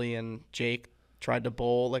Max, Billy, and Jake tried to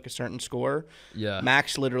bowl a certain score. Yeah.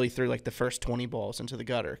 Max literally threw the first 20 balls into the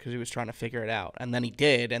gutter because he was trying to figure it out, and then he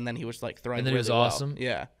did, and then he was throwing. And then really it was awesome. Well.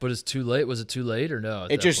 Yeah. But it's too late. Was it too late or no?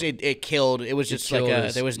 It killed. It was just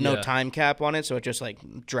there was no time cap on it, so it just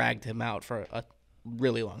dragged him out for a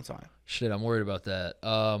really long time. Shit, I'm worried about that.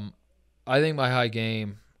 I think my high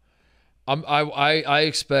game. I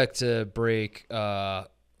expect to break over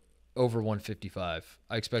 155.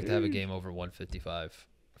 I expect to have a game over 155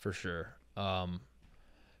 for sure.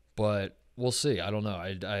 But we'll see. I don't know.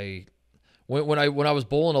 When I was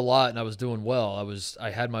bowling a lot and I was doing well, I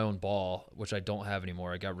had my own ball, which I don't have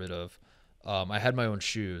anymore. I got rid of. I had my own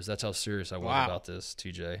shoes. That's how serious I was about this,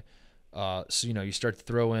 TJ. So, you start to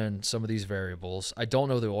throw in some of these variables. I don't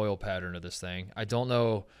know the oil pattern of this thing. I don't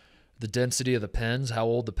know the density of the pins, how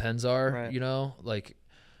old the pins are, right.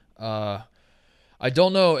 I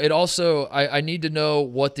don't know. It also, I need to know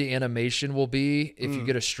what the animation will be if you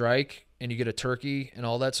get a strike and you get a turkey and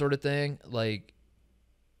all that sort of thing. Like,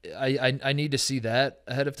 I need to see that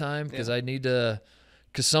ahead of time because I need to,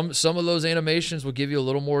 because some of those animations will give you a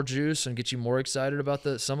little more juice and get you more excited about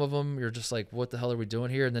some of them. You're just like, what the hell are we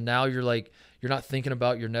doing here? And then now you're like, you're not thinking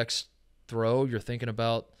about your next throw. You're thinking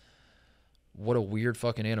about what a weird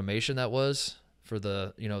fucking animation that was for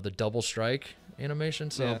the, the double strike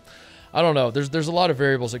animation. So I don't know. There's a lot of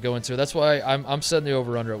variables that go into it. That's why I'm setting the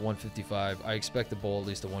over under at 155. I expect to bowl at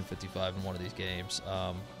least a 155 in one of these games.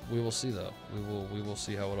 We will see though. We will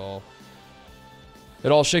see how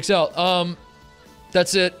it all shakes out.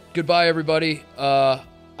 That's it. Goodbye, everybody. I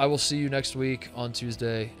will see you next week on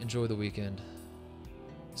Tuesday. Enjoy the weekend.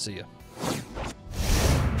 See ya.